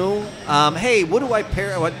ask you, "Hey, what do I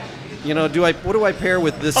pair? What do I pair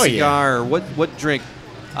with this cigar? Or what drink?"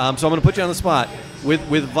 So I'm going to put you on the spot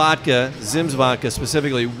with vodka, ZIMS vodka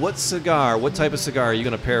specifically. What type of cigar are you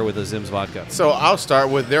going to pair with a ZIMS vodka? So I'll start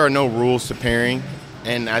with there are no rules to pairing.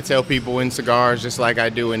 And I tell people in cigars, just like I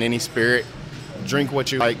do in any spirit, drink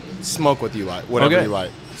what you like, smoke what you like, whatever you like.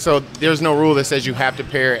 So there's no rule that says you have to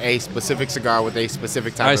pair a specific cigar with a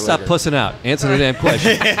specific type of liquor. All right, stop pussing out. Answer the damn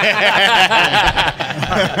question.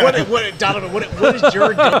 Donovan, what is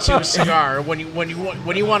your go-to cigar when you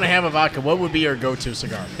want to have a vodka? What would be your go-to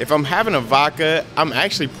cigar? If I'm having a vodka, I'm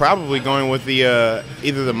actually probably going with the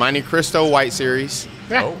either the Monte Cristo White Series.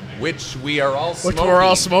 Yeah. Oh, which we are all smoking. Which we're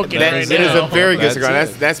all smoking right now. It is a very good cigar.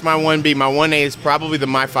 That's That's my 1B. My 1A is probably the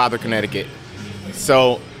My Father Connecticut.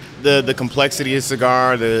 So the complexity of the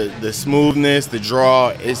cigar, the smoothness, the draw,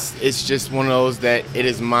 it's just one of those that it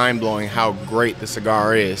is mind-blowing how great the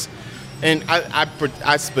cigar is. And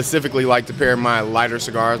I specifically like to pair my lighter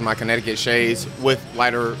cigars, my Connecticut Shades, with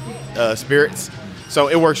lighter spirits. So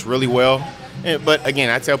it works really well. But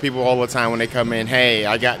again, I tell people all the time when they come in, hey,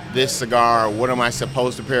 I got this cigar. What am I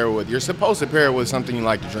supposed to pair it with? You're supposed to pair it with something you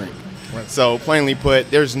like to drink. Right. So plainly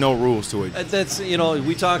put, there's no rules to it. That's,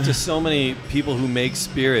 we talk to so many people who make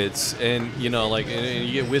spirits, and and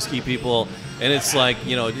you get whiskey people, and it's like, do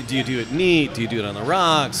you do it neat? Do you do it on the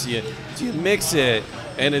rocks? Do you mix it?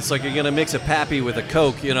 And it's like you're gonna mix a Pappy with a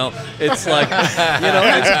Coke, It's like,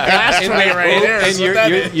 it's blasphemy right there.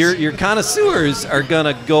 And your connoisseurs are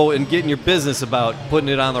gonna go and get in your business about putting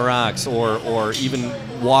it on the rocks or even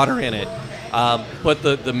water in it. But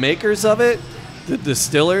the makers of it, the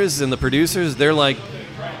distillers and the producers, they're like,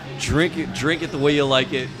 drink it the way you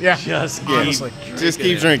like it. Yeah, just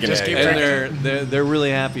keep drinking it. And they're really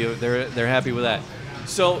happy. They're happy with that.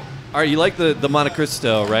 So, you like the Monte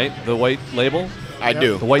Cristo, right? The white label. I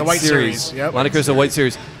do. The white series. Yep. Monte Cristo White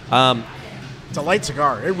Series. It's a light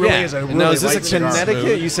cigar. It really is a really now, is this light a cigar.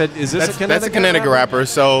 Connecticut? You said, is this a Connecticut? That's a Connecticut wrapper,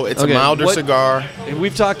 so it's a milder cigar.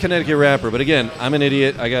 We've talked Connecticut wrapper, but again, I'm an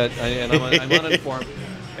idiot. I'm uninformed.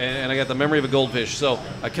 And I got the memory of a goldfish. So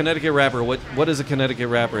a Connecticut wrapper. What is a Connecticut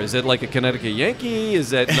wrapper? Is it like a Connecticut Yankee? Is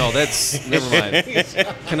that that's never mind.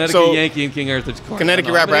 Connecticut Yankee and King Arthur's Court.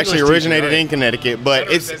 Connecticut wrapper actually originated in Connecticut, but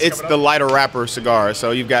it's the lighter wrapper cigar. So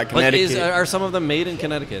you've got Connecticut. But are some of them made in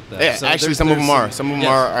Connecticut? Though? Yeah, so actually some of them are. Some of them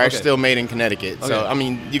are actually still made in Connecticut. Okay. So I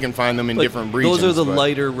mean, you can find them in different regions. Those are the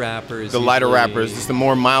lighter wrappers. The lighter wrappers. It's the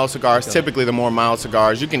more mild cigars. Typically, the more mild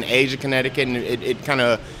cigars. You can age a Connecticut, and it kind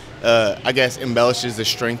of. I guess embellishes the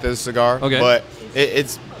strength of the cigar, but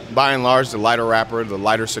it's by and large the lighter wrapper, the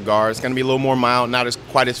lighter cigar. It's going to be a little more mild, not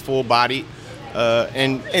quite as full bodied,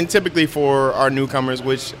 and typically for our newcomers,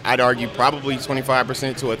 which I'd argue probably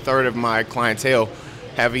 25% to a third of my clientele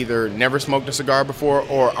have either never smoked a cigar before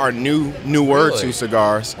or are newer to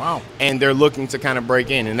cigars. Wow. And they're looking to kind of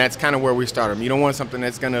break in, and that's kind of where we start them. You don't want something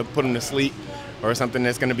that's going to put them to sleep or something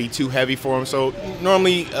that's going to be too heavy for them. So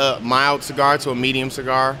normally a mild cigar to a medium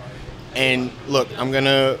cigar. And look, I'm going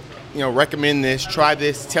to recommend this, try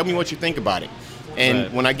this, tell me what you think about it.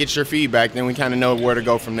 And when I get your feedback, then we kind of know where to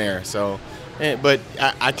go from there. So, but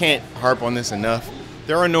I can't harp on this enough.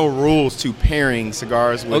 There are no rules to pairing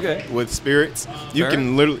cigars with spirits. You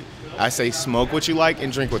can literally, I say, smoke what you like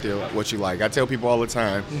and drink what you like. I tell people all the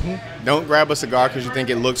time, don't grab a cigar because you think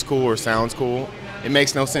it looks cool or sounds cool. It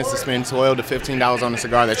makes no sense to spend $12 to $15 on a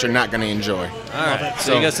cigar that you're not going to enjoy. All right.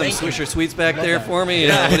 So you got some Swisher Sweets back there for me?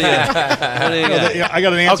 What do you got? I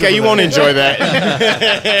got an answer. Okay, you won't enjoy that.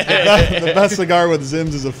 The best cigar with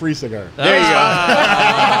ZIMS is a free cigar. There you go.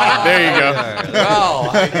 There you go.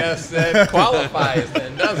 Well, I guess that qualifies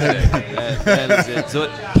then, doesn't it? That is it.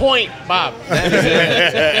 So Point, Bob. That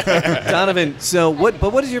is it. Donovan, so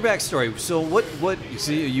what is your backstory? So what you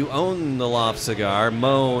see, you own the Loft Cigar.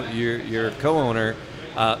 Mo, your co-owner,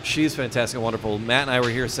 she's fantastic and wonderful. Matt and I were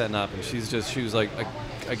here setting up, and she was like,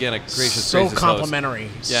 again, a gracious, so gracious complimentary.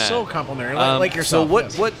 host. Yeah. So complimentary, like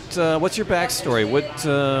yourself. So what's your backstory?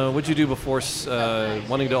 What'd you do before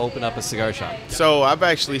wanting to open up a cigar shop? So I've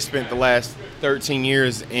actually spent the last 13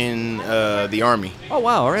 years in the Army. Oh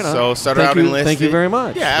wow! All right. So started out enlisted. Thank you very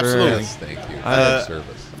much. Yeah, absolutely. Yes, thank you.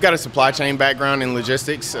 Service. I've got a supply chain background in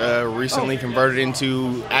logistics. Recently converted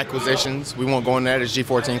into acquisitions. We won't go into that as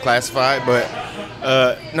G14 classified, but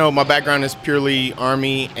no, my background is purely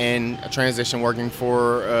Army and a transition working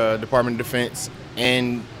for Department of Defense.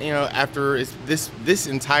 And after this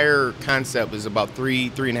entire concept is about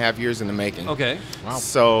three and a half years in the making. Okay. Wow.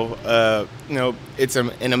 So it's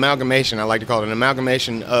an amalgamation. I like to call it an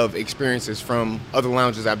amalgamation of experiences from other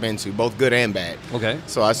lounges I've been to, both good and bad. Okay.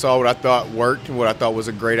 So I saw what I thought worked, what I thought was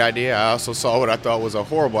a great idea. I also saw what I thought was a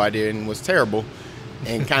horrible idea and was terrible,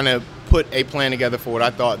 and kind of put a plan together for what I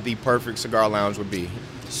thought the perfect cigar lounge would be.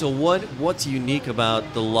 So what's unique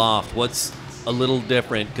about the Loft? What's a little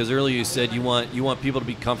different? Because earlier you said you want people to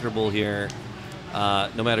be comfortable here,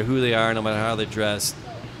 no matter who they are, no matter how they're dressed,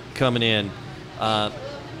 coming in.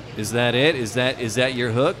 Is that it? Is that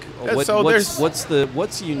your hook?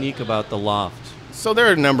 What's unique about the Loft? So there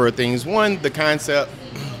are a number of things. One, the concept,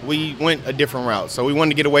 we went a different route. So we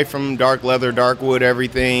wanted to get away from dark leather, dark wood,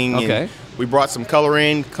 everything. Okay. And we brought some color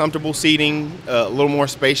in, comfortable seating, a little more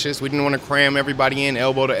spacious. We didn't want to cram everybody in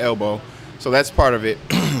elbow to elbow. So that's part of it.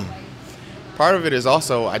 Part of it is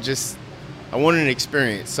also I wanted an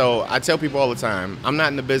experience. So I tell people all the time, I'm not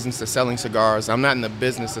in the business of selling cigars. I'm not in the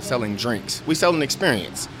business of selling drinks. We sell an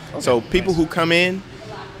experience. Okay, so people who come in,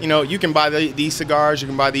 you can buy these cigars, you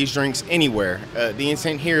can buy these drinks anywhere. The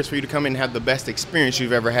intent here is for you to come in and have the best experience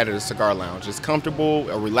you've ever had at a cigar lounge. It's comfortable,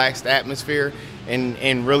 a relaxed atmosphere,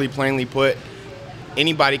 and really plainly put,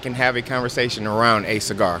 anybody can have a conversation around a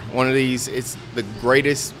cigar. One of these, it's the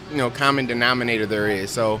greatest, common denominator there is.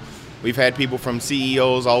 So we've had people from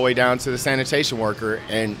CEOs all the way down to the sanitation worker,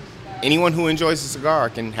 and anyone who enjoys a cigar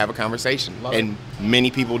can have a conversation, and many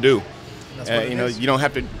people do. You don't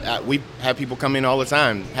have to. We have people come in all the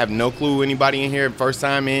time, have no clue anybody in here, first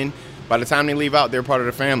time in. By the time they leave out, they're part of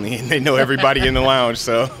the family, and they know everybody in the lounge.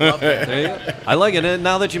 So I like it. And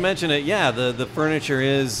now that you mention it, yeah, the furniture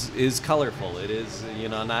is colorful. It is,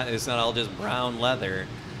 it's not all just brown leather.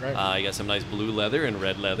 Right. You got some nice blue leather and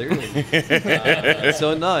red leather. And,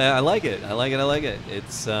 so no, I like it. I like it.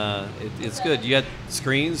 It's good. You got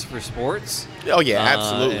screens for sports. Oh yeah,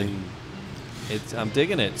 absolutely. I'm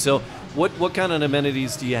digging it. So. What kind of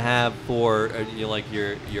amenities do you have for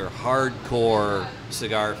your hardcore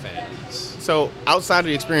cigar fans? So outside of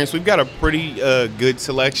the experience, we've got a pretty good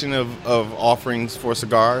selection of offerings for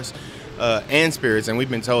cigars and spirits, and we've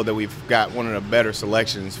been told that we've got one of the better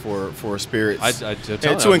selections for spirits.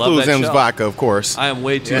 To include ZIMS vodka, of course. I am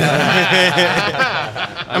way too.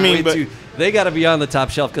 They got to be on the top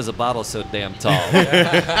shelf because the bottle's so damn tall.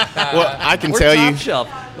 Well, I can tell you. Top shelf.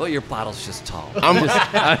 Well, your bottle's just tall. I'll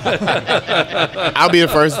be the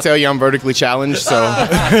first to tell you I'm vertically challenged. So,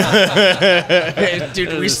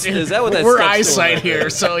 dude, is that what that we're eyesight here?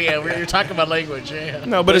 So yeah, you're talking about language. Yeah.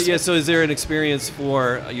 No, but so is there an experience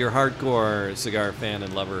for your hardcore cigar fan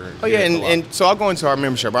and lover? Oh yeah, and so I'll go into our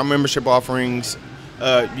membership. Our membership offerings.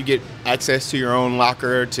 You get access to your own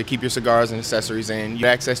locker to keep your cigars and accessories in. You get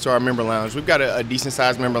access to our member lounge. We've got a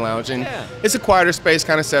decent-sized member lounge, and it's a quieter space,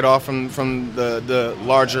 kind of set off from the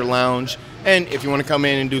larger lounge. And if you want to come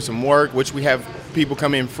in and do some work, which we have people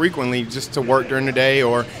come in frequently just to work during the day,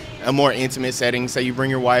 or a more intimate setting, say you bring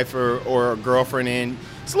your wife or a girlfriend in,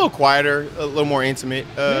 it's a little quieter, a little more intimate,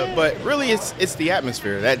 but really it's the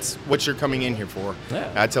atmosphere. That's what you're coming in here for.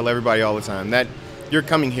 Yeah. I tell everybody all the time that you're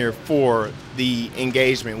coming here for the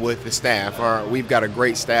engagement with the staff. We've got a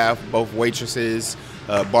great staff, both waitresses,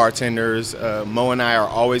 bartenders. Mo and I are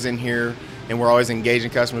always in here, and we're always engaging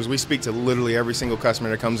customers. We speak to literally every single customer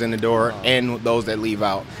that comes in the door and those that leave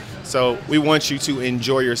out. So we want you to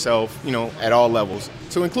enjoy yourself, at all levels,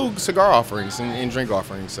 to include cigar offerings and drink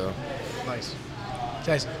offerings. So nice.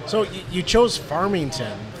 So you chose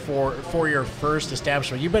Farmington for your first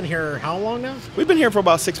establishment. You've been here how long now? We've been here for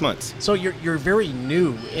about 6 months. So you're very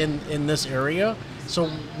new in this area. So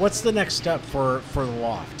what's the next step for the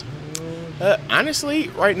Loft? Honestly,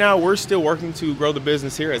 right now we're still working to grow the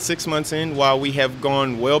business here at 6 months in. While we have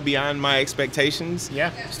gone well beyond my expectations,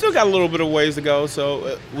 still got a little bit of ways to go.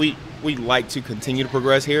 So we like to continue to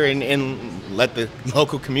progress here and let the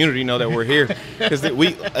local community know that we're here, because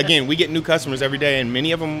we get new customers every day, and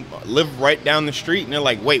many of them live right down the street, and they're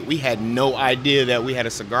like, wait, we had no idea that we had a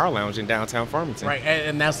cigar lounge in downtown Farmington. Right,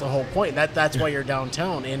 and that's the whole point. That's why you're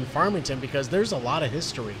downtown in Farmington, because there's a lot of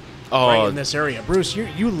history. In this area. Bruce,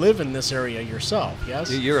 you live in this area yourself, yes?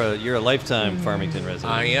 You're a lifetime Farmington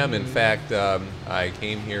resident. I am. In fact, I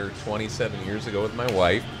came here 27 years ago with my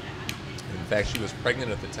wife. In fact, she was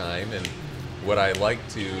pregnant at the time, and what I like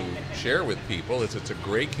to share with people is it's a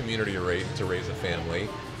great community to raise a family.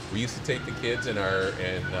 We used to take the kids in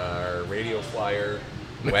our radio flyer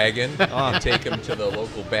wagon and take them to the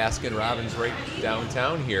local Baskin Robbins right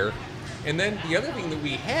downtown here. And then the other thing that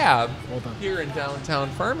we have here in downtown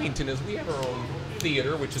Farmington is we have our own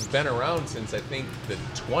theater, which has been around since, I think, the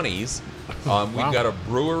 20s. We've got a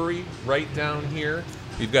brewery right down here.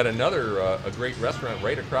 We've got another a great restaurant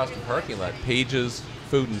right across the parking lot, Page's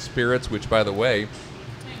Food and Spirits, which, by the way,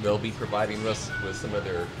 they'll be providing us with some of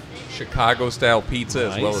their Chicago-style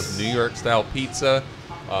pizza as well as New York-style pizza.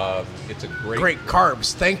 It's a great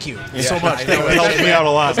carbs. Thank you so much. It helps me out a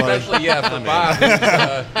lot, especially for Bob.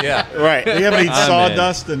 Right. You haven't eaten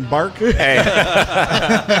sawdust and bark? Hey,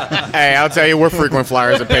 I'll tell you, we're frequent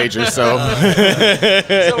flyers at Pagers, so.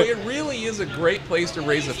 So it really is a great place to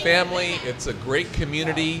raise a family. It's a great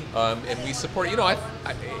community, and we support.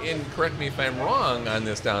 And correct me if I'm wrong on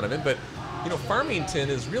this, Donovan, but Farmington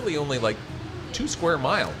is really only like 2 square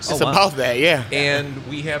miles. It's about that, yeah. And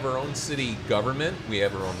we have our own city government. We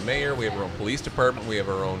have our own mayor. We have our own police department. We have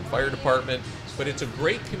our own fire department. But it's a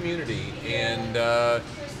great community, and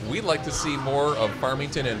we'd like to see more of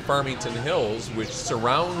Farmington and Farmington Hills, which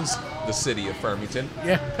surrounds the city of Farmington.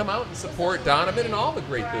 Yeah. Come out and support Donovan and all the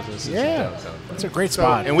great businesses in downtown. It's a great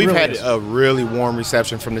spot. And we've really had is. a really warm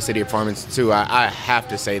reception from the city of Farmington, too. I have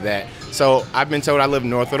to say that. So I've been told I live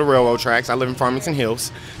north of the railroad tracks. I live in Farmington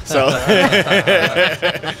Hills. So,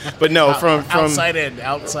 but no, from outside in.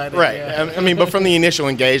 Right. Yeah. I mean, but from the initial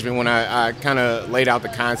engagement, when I kind of laid out the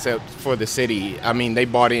concept for the city, I mean, they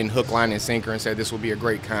bought in hook, line, and sinker and said this would be a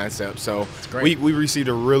great concept. So we received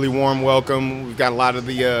a really warm welcome. We've got a lot of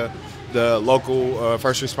the local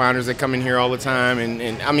first responders that come in here all the time,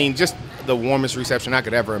 and I mean, just the warmest reception I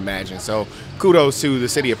could ever imagine. So kudos to the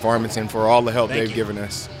city of Farmington for all the help they've given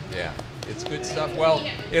us. Yeah, it's good stuff. Well,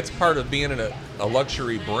 it's part of being a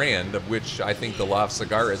luxury brand, of which I think the Loft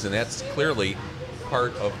Cigar is, and that's clearly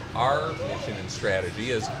part of our mission and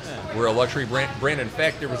strategy. Is we're a luxury brand. In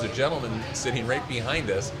fact, there was a gentleman sitting right behind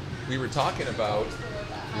us. We were talking about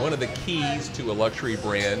one of the keys to a luxury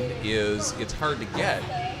brand is it's hard to get,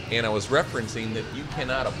 and I was referencing that you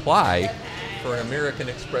cannot apply for an American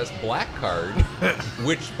Express Black Card,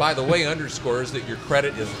 which, by the way, underscores that your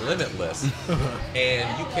credit is limitless,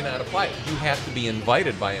 and you cannot apply. You have to be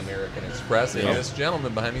invited by American Express, and this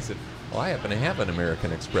gentleman behind me said, well, I happen to have an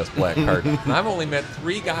American Express Black Card. And I've only met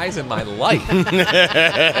 3 guys in my life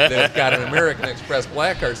that have got an American Express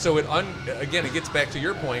Black Card. So, again, it gets back to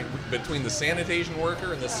your point, between the sanitation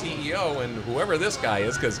worker and the CEO and whoever this guy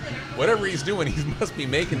is, because whatever he's doing, he must be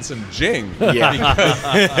making some jing. Yeah.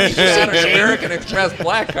 Because he's got an American Express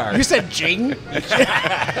Black Card. You said jing?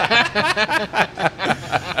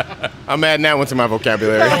 I'm adding that one to my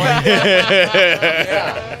vocabulary.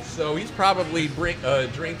 Yeah. So he's probably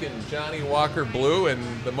drinking Johnny Walker Blue and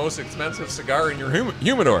the most expensive cigar in your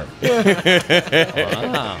humidor.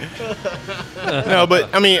 Wow. No,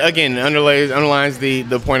 but I mean, again, underlines the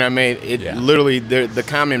point I made. It literally the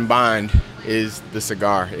common bond is the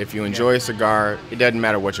cigar. If you enjoy a cigar, it doesn't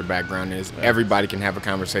matter what your background is. Everybody can have a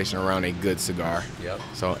conversation around a good cigar. Yep.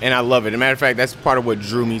 So, and I love it. As a matter of fact, that's part of what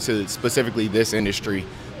drew me to specifically this industry.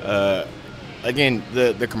 Again,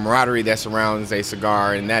 the camaraderie that surrounds a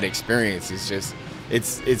cigar and that experience is just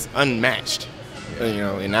it's unmatched. You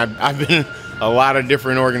know, and I've been in a lot of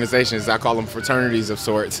different organizations. I call them fraternities of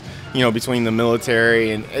sorts. You know, between the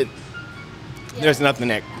military and there's nothing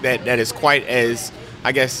that is quite as,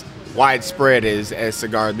 I guess, widespread as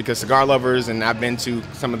cigars, because cigar lovers, and I've been to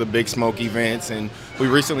some of the big smoke events, and we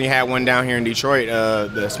recently had one down here in Detroit,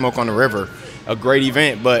 the Smoke on the River. A great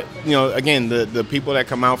event, but you know, again, the people that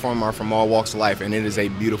come out from are from all walks of life, and it is a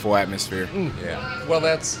beautiful atmosphere. Yeah. Well,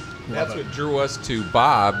 that's what drew us to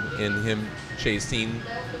Bob and him chasing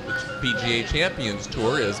the PGA Champions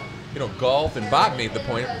Tour is, you know, golf. And Bob made the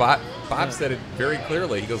point. Bob said it very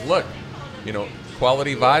clearly. He goes, look, you know,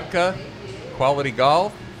 quality vodka, quality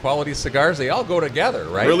golf, quality cigars, they all go together,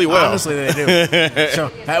 right? Really well. Honestly, they do.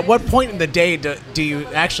 So at what point in the day do you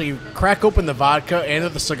actually crack open the vodka and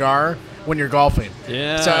the cigar when you're golfing?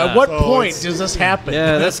 Yeah. So at what point does this happen?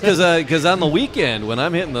 Yeah, that's because on the weekend when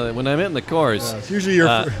I'm hitting the course, it's usually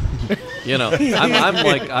your. You know, I'm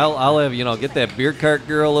like I'll have, you know, get that beer cart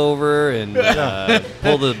girl over and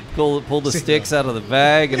pull the sticks out of the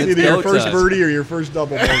bag, and it's either your first time. birdie or your first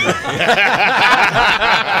double bogey.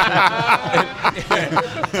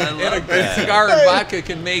 And a good cigar and vodka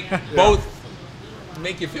can make both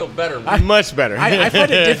make you feel better. Much better. I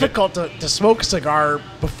find it difficult to smoke a cigar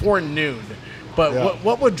before noon, but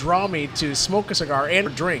what would draw me to smoke a cigar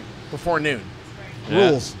and drink before noon?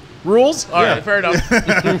 Rules. Rules? All right, fair enough.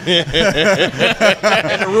 And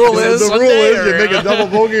the rule is you make a double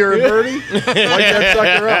bogey or a birdie, light that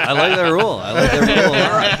sucker up. I like that rule. I like that rule.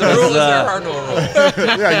 All right, the rule is there are no rules.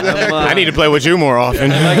 Yeah, exactly. I need to play with you more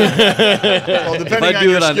often. Well, If depending I on do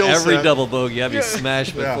your it on skill every set. double bogey, I'd be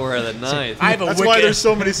smashed before the ninth. I have a That's wicked. why there's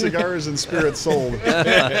so many cigars and spirits sold.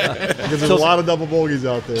 Because there's a lot of double bogies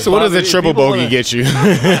out there. So what does a triple People bogey wanna- get you?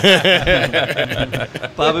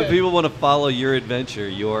 Bob, if people want to follow your adventure,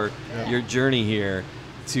 your journey here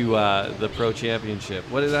to the Pro Championship,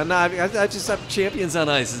 what is I just have champions on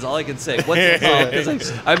ice is all I can say. What's it called?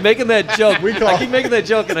 'Cause I'm making that joke. I keep making that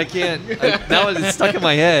joke and I can't. Now it's stuck in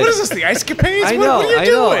my head. What is this, the Ice Capades? I know. What are you I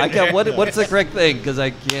know. doing? I got what's the correct thing because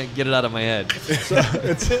I can't get it out of my head.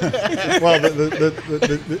 Well,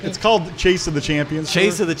 it's called Chase of the Champions.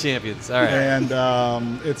 Chase Tour. of the Champions. All right. And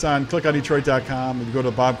it's on clickondetroit.com. And you go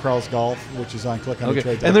to Bob Krause Golf, which is on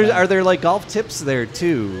clickondetroit.com. And are there like golf tips there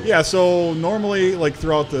too? Yeah, so normally, like throughout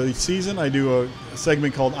throughout the season, I do a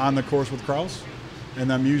segment called On the Course with Krause,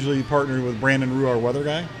 and I'm usually partnered with Brandon Rue, our weather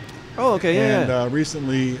guy. Oh, okay, yeah. And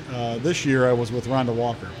recently, this year, I was with Rhonda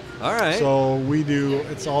Walker. All right. So we do,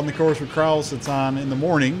 it's On the Course with Krause. It's on in the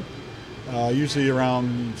morning, usually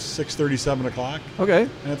around 6:30, 7 o'clock. Okay.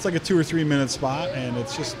 And it's like a 2 or 3 minute spot, and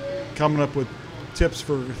it's just coming up with tips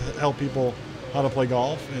for help people how to play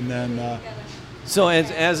golf. And then so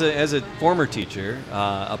as a former teacher,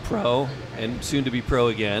 a pro, and soon to be pro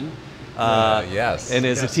again, yes. And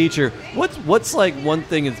as a teacher, what's like one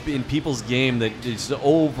thing in people's game that is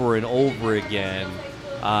over and over again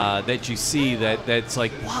that you see that's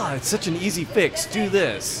like, wow, it's such an easy fix. Do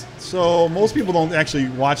this. So most people don't actually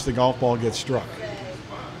watch the golf ball get struck.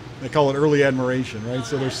 They call it early admiration, right?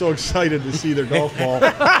 So they're so excited to see their golf ball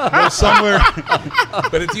go somewhere.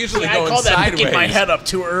 But it's usually I going call that sideways. picking my head up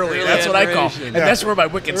too early. That's what I call. And that's where my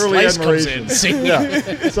wicked Early slice comes in. admiration.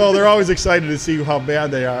 Yeah. So they're always excited to see how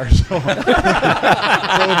bad they are. So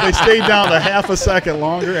if they stay down a half a second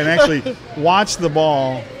longer and actually watch the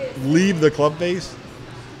ball leave the club face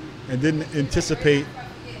and didn't anticipate,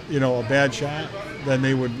 a bad shot, then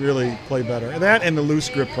they would really play better. That and the loose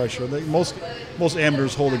grip pressure. Most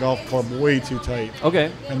amateurs hold the golf club way too tight.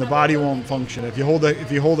 Okay. And the body won't function. If you hold it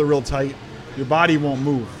real tight, your body won't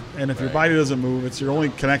move. And if your body doesn't move, it's your only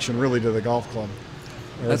connection really to the golf club.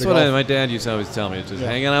 That's what my dad used to always tell me. Just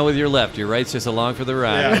hanging out with your left. Your right's just along for the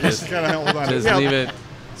ride. Yeah, just kind of hold on. Just leave it.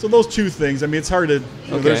 So those two things. I mean, it's hard to.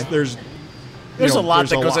 There's a lot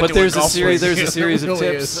that goes into But there's a series of really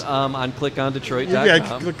tips is. on clickondetroit.com.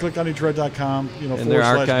 Yeah, click on Detroit.com. And they're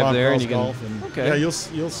archived there, and you can. Golf, and yeah, you'll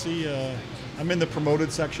see. I'm in the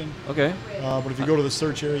promoted section. Okay. But if you go to the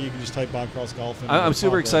search area, you can just type Bob Krause Golf. I'm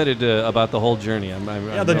super excited about the whole journey.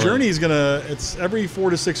 The journey is it's every 4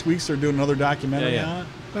 to 6 weeks they're doing another documentary on it.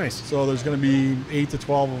 Nice. So there's going to be 8 to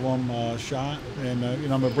 12 of them shot, and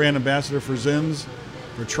I'm a brand ambassador for ZIMS,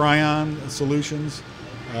 for Tryon Solutions.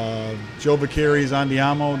 Joe Vicari's on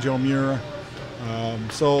Diamo, Joe Mura.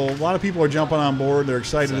 So a lot of people are jumping on board. They're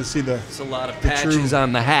excited to see It's a lot of patches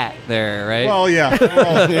on the hat there, right? Well, yeah.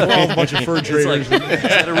 We're all a bunch of fur traders. Is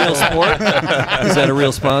that a real sport? Is that a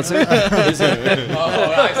real sponsor? I saw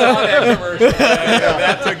that commercial.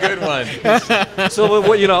 That's a good one. So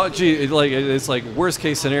what it's like worst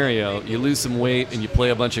case scenario, you lose some weight and you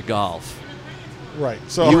play a bunch of golf. Right.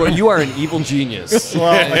 So you are an evil genius.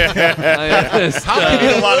 Well, How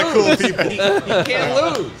meet a lot of cool people. He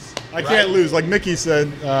can't lose. I can't lose. Like Mickey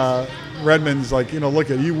said, Redmond's like,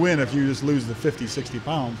 look at you win if you just lose the 50, 60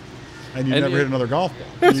 pounds and you never hit another golf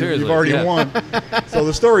ball. You've already won. So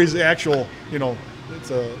the story is the actual,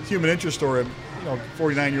 it's a human interest story of,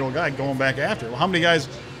 49-year-old guy going back after it. Well, how many guys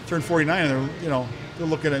turn 49 and they're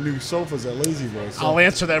looking at new sofas at Lazy Boy? So. I'll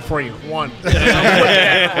answer that for you. One.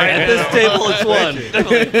 At this table, it's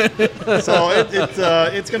one. So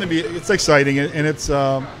it's going to be exciting, and it's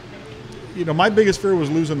my biggest fear was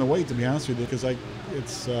losing the weight, to be honest with you, because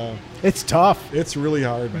it's tough. It's really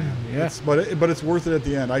hard, man. Yeah. But it's worth it at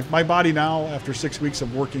the end. My body now, after 6 weeks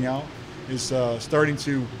of working out, is starting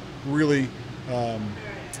to really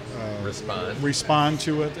respond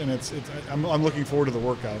to it, and I'm looking forward to the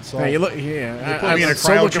workout. So I'm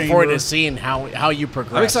so looking forward to seeing how you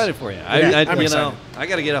progress. I'm excited for you. I'm excited. I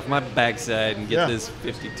got to get off my backside and get this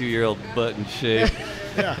 52-year-old butt in shape.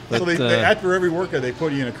 Yeah. So they after every workout they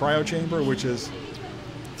put you in a cryo chamber, which is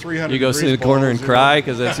 300. You go sit in the corner and cry,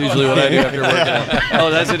 because that's usually what I do after working out. Oh,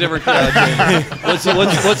 that's a different cryo chamber. What's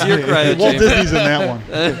your cryo chamber? Walt Disney's in that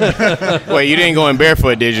one. Wait, you didn't go in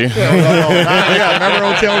barefoot, did you? No. Remember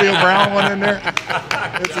Antonio Brown one in there?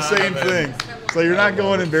 It's the same thing. So you're not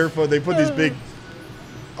going in barefoot. They put these big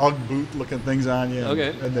Ugg boot-looking things on you.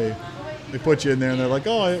 And they put you in there, and they're like,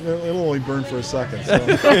 oh, it'll only burn for a second.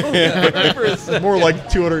 So more like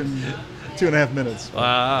 2.5 minutes.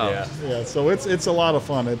 Wow. Yeah. So it's a lot of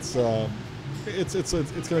fun. It's going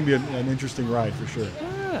to be an interesting ride for sure.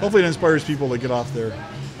 Yeah. Hopefully, it inspires people to get off there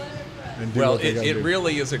and do what they got to do. It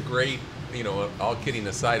really is a great, all kidding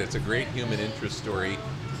aside, it's a great human interest story,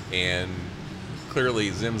 and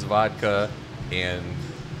clearly ZIMS Vodka and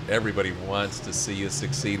everybody wants to see you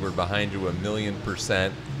succeed. We're behind you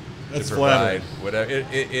 1,000,000%. That's to provide whatever.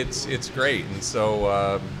 It's great, and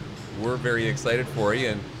so we're very excited for you.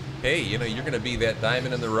 And hey, you're going to be that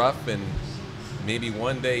diamond in the rough, and maybe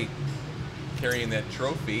one day carrying that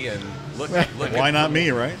trophy. And look. Why not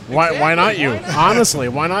me, right? Why not you? Honestly,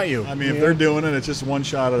 why not you? I mean, if they're doing it, it's just one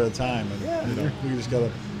shot at a time, and we just gotta.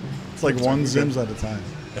 It's like one ZIMS at a time.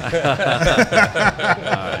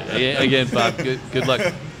 Again, Bob, good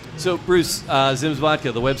luck. So, Bruce, ZIMS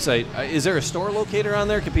Vodka, the website, is there a store locator on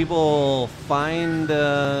there? Can people find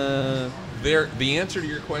The answer to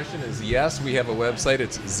your question is yes. We have a website.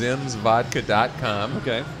 It's ZIMSvodka.com.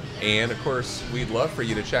 Okay. And, of course, we'd love for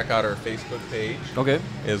you to check out our Facebook page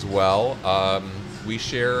as well. We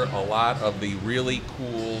share a lot of the really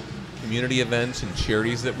cool community events and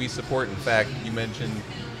charities that we support. In fact, you mentioned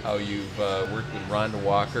how you've worked with Rhonda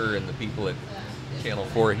Walker and the people at Channel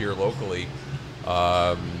 4 here locally.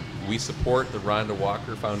 We support the Rhonda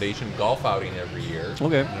Walker Foundation golf outing every year.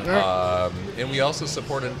 Okay. And we also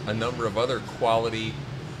support a number of other quality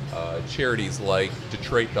charities like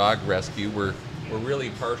Detroit Dog Rescue. We're really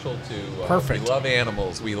partial to. Perfect. We love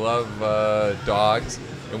animals. We love dogs,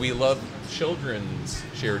 and we love children's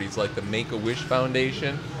charities like the Make-A-Wish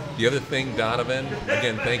Foundation. The other thing, Donovan,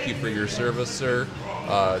 again, thank you for your service, sir,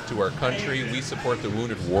 to our country. We support the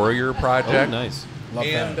Wounded Warrior Project. Oh, nice. Love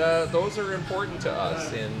and that. those are important to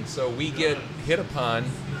us, and so we get hit upon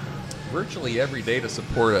virtually every day to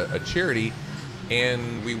support a charity,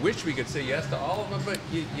 and we wish we could say yes to all of them, but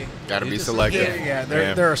you got to be just- selective.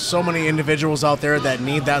 There are so many individuals out there that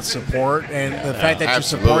need that support, and the fact that you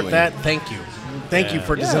support absolutely. that, thank you. Thank you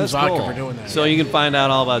for ZIMS that's Vodka cool. for doing that. So you can find out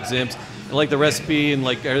all about ZIMS. Like the recipe and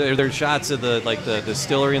like are there shots of the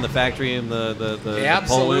distillery and the factory and the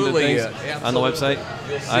Poland and things on the website?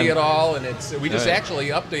 You'll see it all, and we just Right. actually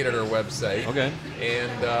updated our website. Okay.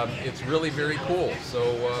 And it's really very cool.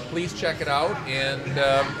 So please check it out. And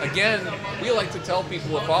again, we like to tell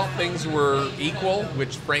people if all things were equal,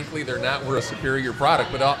 which frankly they're not, we're a superior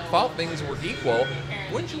product, but if all things were equal,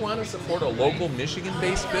 wouldn't you want to support a local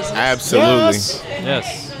Michigan-based business? Absolutely. Yes.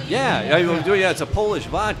 Yes. Yeah, it's a Polish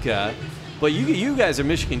vodka. But you guys are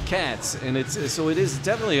Michigan cats, and it is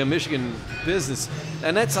definitely a Michigan business,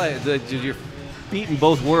 and that's you're beating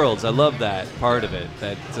both worlds. I love that part of it.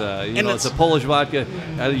 That it's a Polish vodka.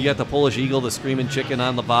 You got the Polish eagle, the screaming chicken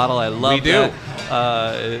on the bottle. I love We do. that.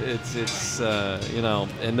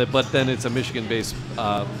 But then it's a Michigan-based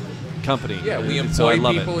company. Yeah, we employ so I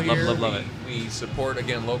love people it. here. Love it. We support,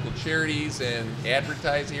 again, local charities and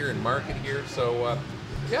advertise here and market here. So,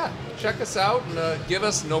 check us out and give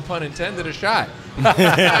us, no pun intended, a shot. So,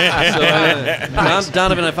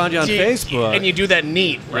 Donovan, I found you on Facebook. And you do that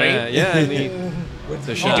neat, right? Yeah, neat.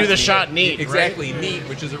 The You shot. do the shot neat, Exactly, neat,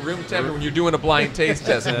 which is a room temperature when you're doing a blind taste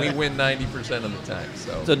test, and we win 90% of the time.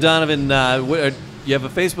 So Donovan, you have a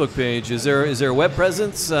Facebook page. Is there a web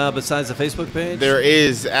presence besides the Facebook page? There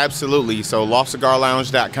is, absolutely. So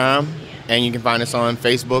loftcigarlounge.com, and you can find us on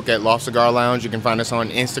Facebook at Loft Cigar Lounge. You can find us on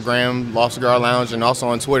Instagram, Loft Cigar Lounge, and also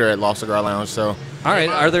on Twitter at Loft Cigar Lounge. So, all right.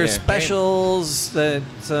 Are there specials that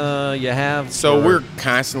you have? So we're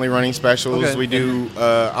constantly running specials. Okay. We do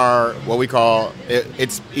our what we call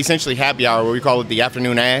it's essentially happy hour. Where we call it the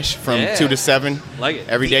afternoon ash from 2 to 7. Like it.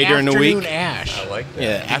 Every day during the week. Afternoon ash. I like that.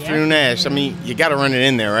 Yeah, afternoon ash. I mean, you got to run it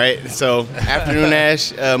in there, right? So afternoon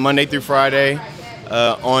ash, Monday through Friday.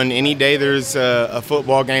 On any day there's a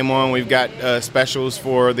football game on, we've got specials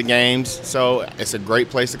for the games. So it's a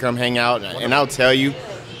great place to come hang out. And I'll tell you,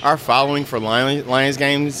 our following for Lions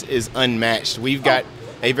games is unmatched. We've got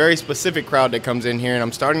a very specific crowd that comes in here, and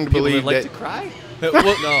I'm starting to believe like that. to cry. Well,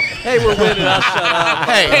 no. Hey, we're winning. I'll shut up.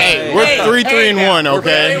 Hey, we're 3-3-1,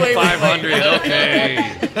 okay? 500.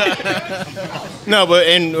 Okay. No, but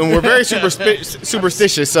and we're very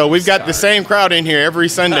superstitious, so we've got the same crowd in here every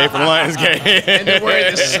Sunday for the Lions game. And they're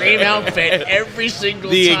wearing the same outfit every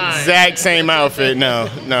single The time. exact same outfit. No,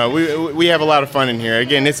 we have a lot of fun in here.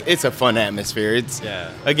 Again, it's a fun atmosphere.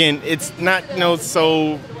 Again, it's not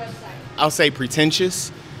so I'll say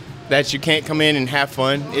pretentious that you can't come in and have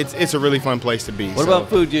fun. It's a really fun place to be. What about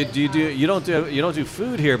food? You don't do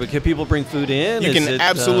food here, but can people bring food in? You can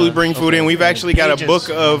absolutely bring food in. We've actually got a book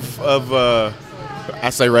of I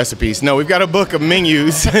say recipes. No, we've got a book of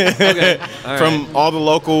menus from all the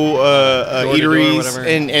local eateries,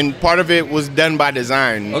 and part of it was done by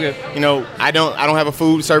design. Okay. I don't have a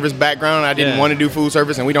food service background. I didn't want to do food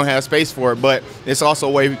service, and we don't have space for it. But it's also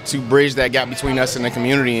a way to bridge that gap between us and the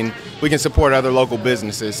community, and we can support other local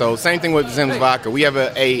businesses. So same thing with ZIMS Vodka. We have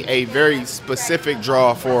a very specific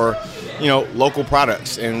draw for local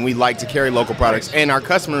products, and we like to carry local products, and our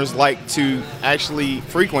customers like to actually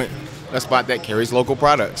frequent a spot that carries local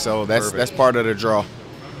products. So that's part of the draw.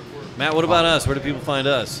 Matt, what about us? Where do people find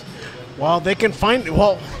us? Well, they can find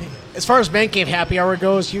as far as Man Cave Happy Hour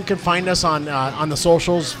goes, you can find us on the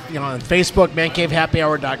socials. On Facebook,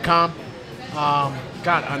 mancavehappyhour.com. On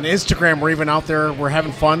Instagram, we're even out there. We're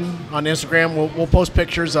having fun on Instagram. We'll post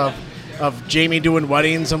pictures of Jamie doing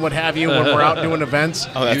weddings and what have you when we're out doing events.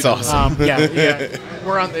 Oh, that's awesome. Yeah.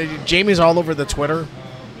 We're on. Jamie's all over the Twitter.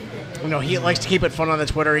 He likes to keep it fun on the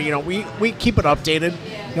Twitter. We keep it updated.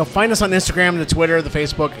 Find us on Instagram, the Twitter, the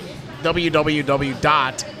Facebook.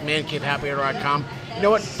 www.mancavehappyhour.com. You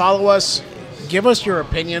know what? Follow us. Give us your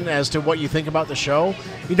opinion as to what you think about the show.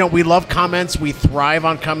 You know, we love comments. We thrive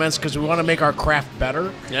on comments because we want to make our craft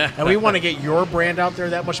better. Yeah. And we want to get your brand out there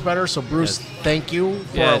that much better. So, Bruce, thank you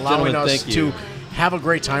for allowing us to have a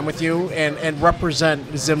great time with you and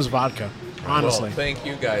represent ZIMS Vodka, honestly. Well, thank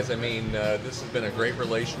you, guys. I mean, this has been a great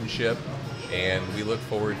relationship, and we look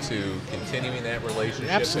forward to continuing that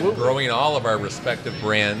relationship and growing all of our respective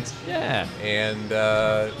brands. Yeah. And,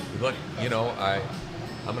 look, you know, I'm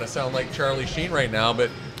going to sound like Charlie Sheen right now,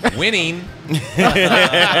 but winning. Perfect.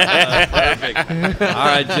 All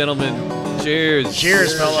right, gentlemen. Cheers.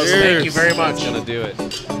 Cheers, fellas. Cheers. Thank you very much. That's going to do it.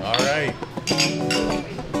 All right.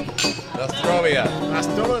 Nostrovia.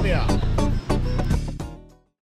 Nostrovia.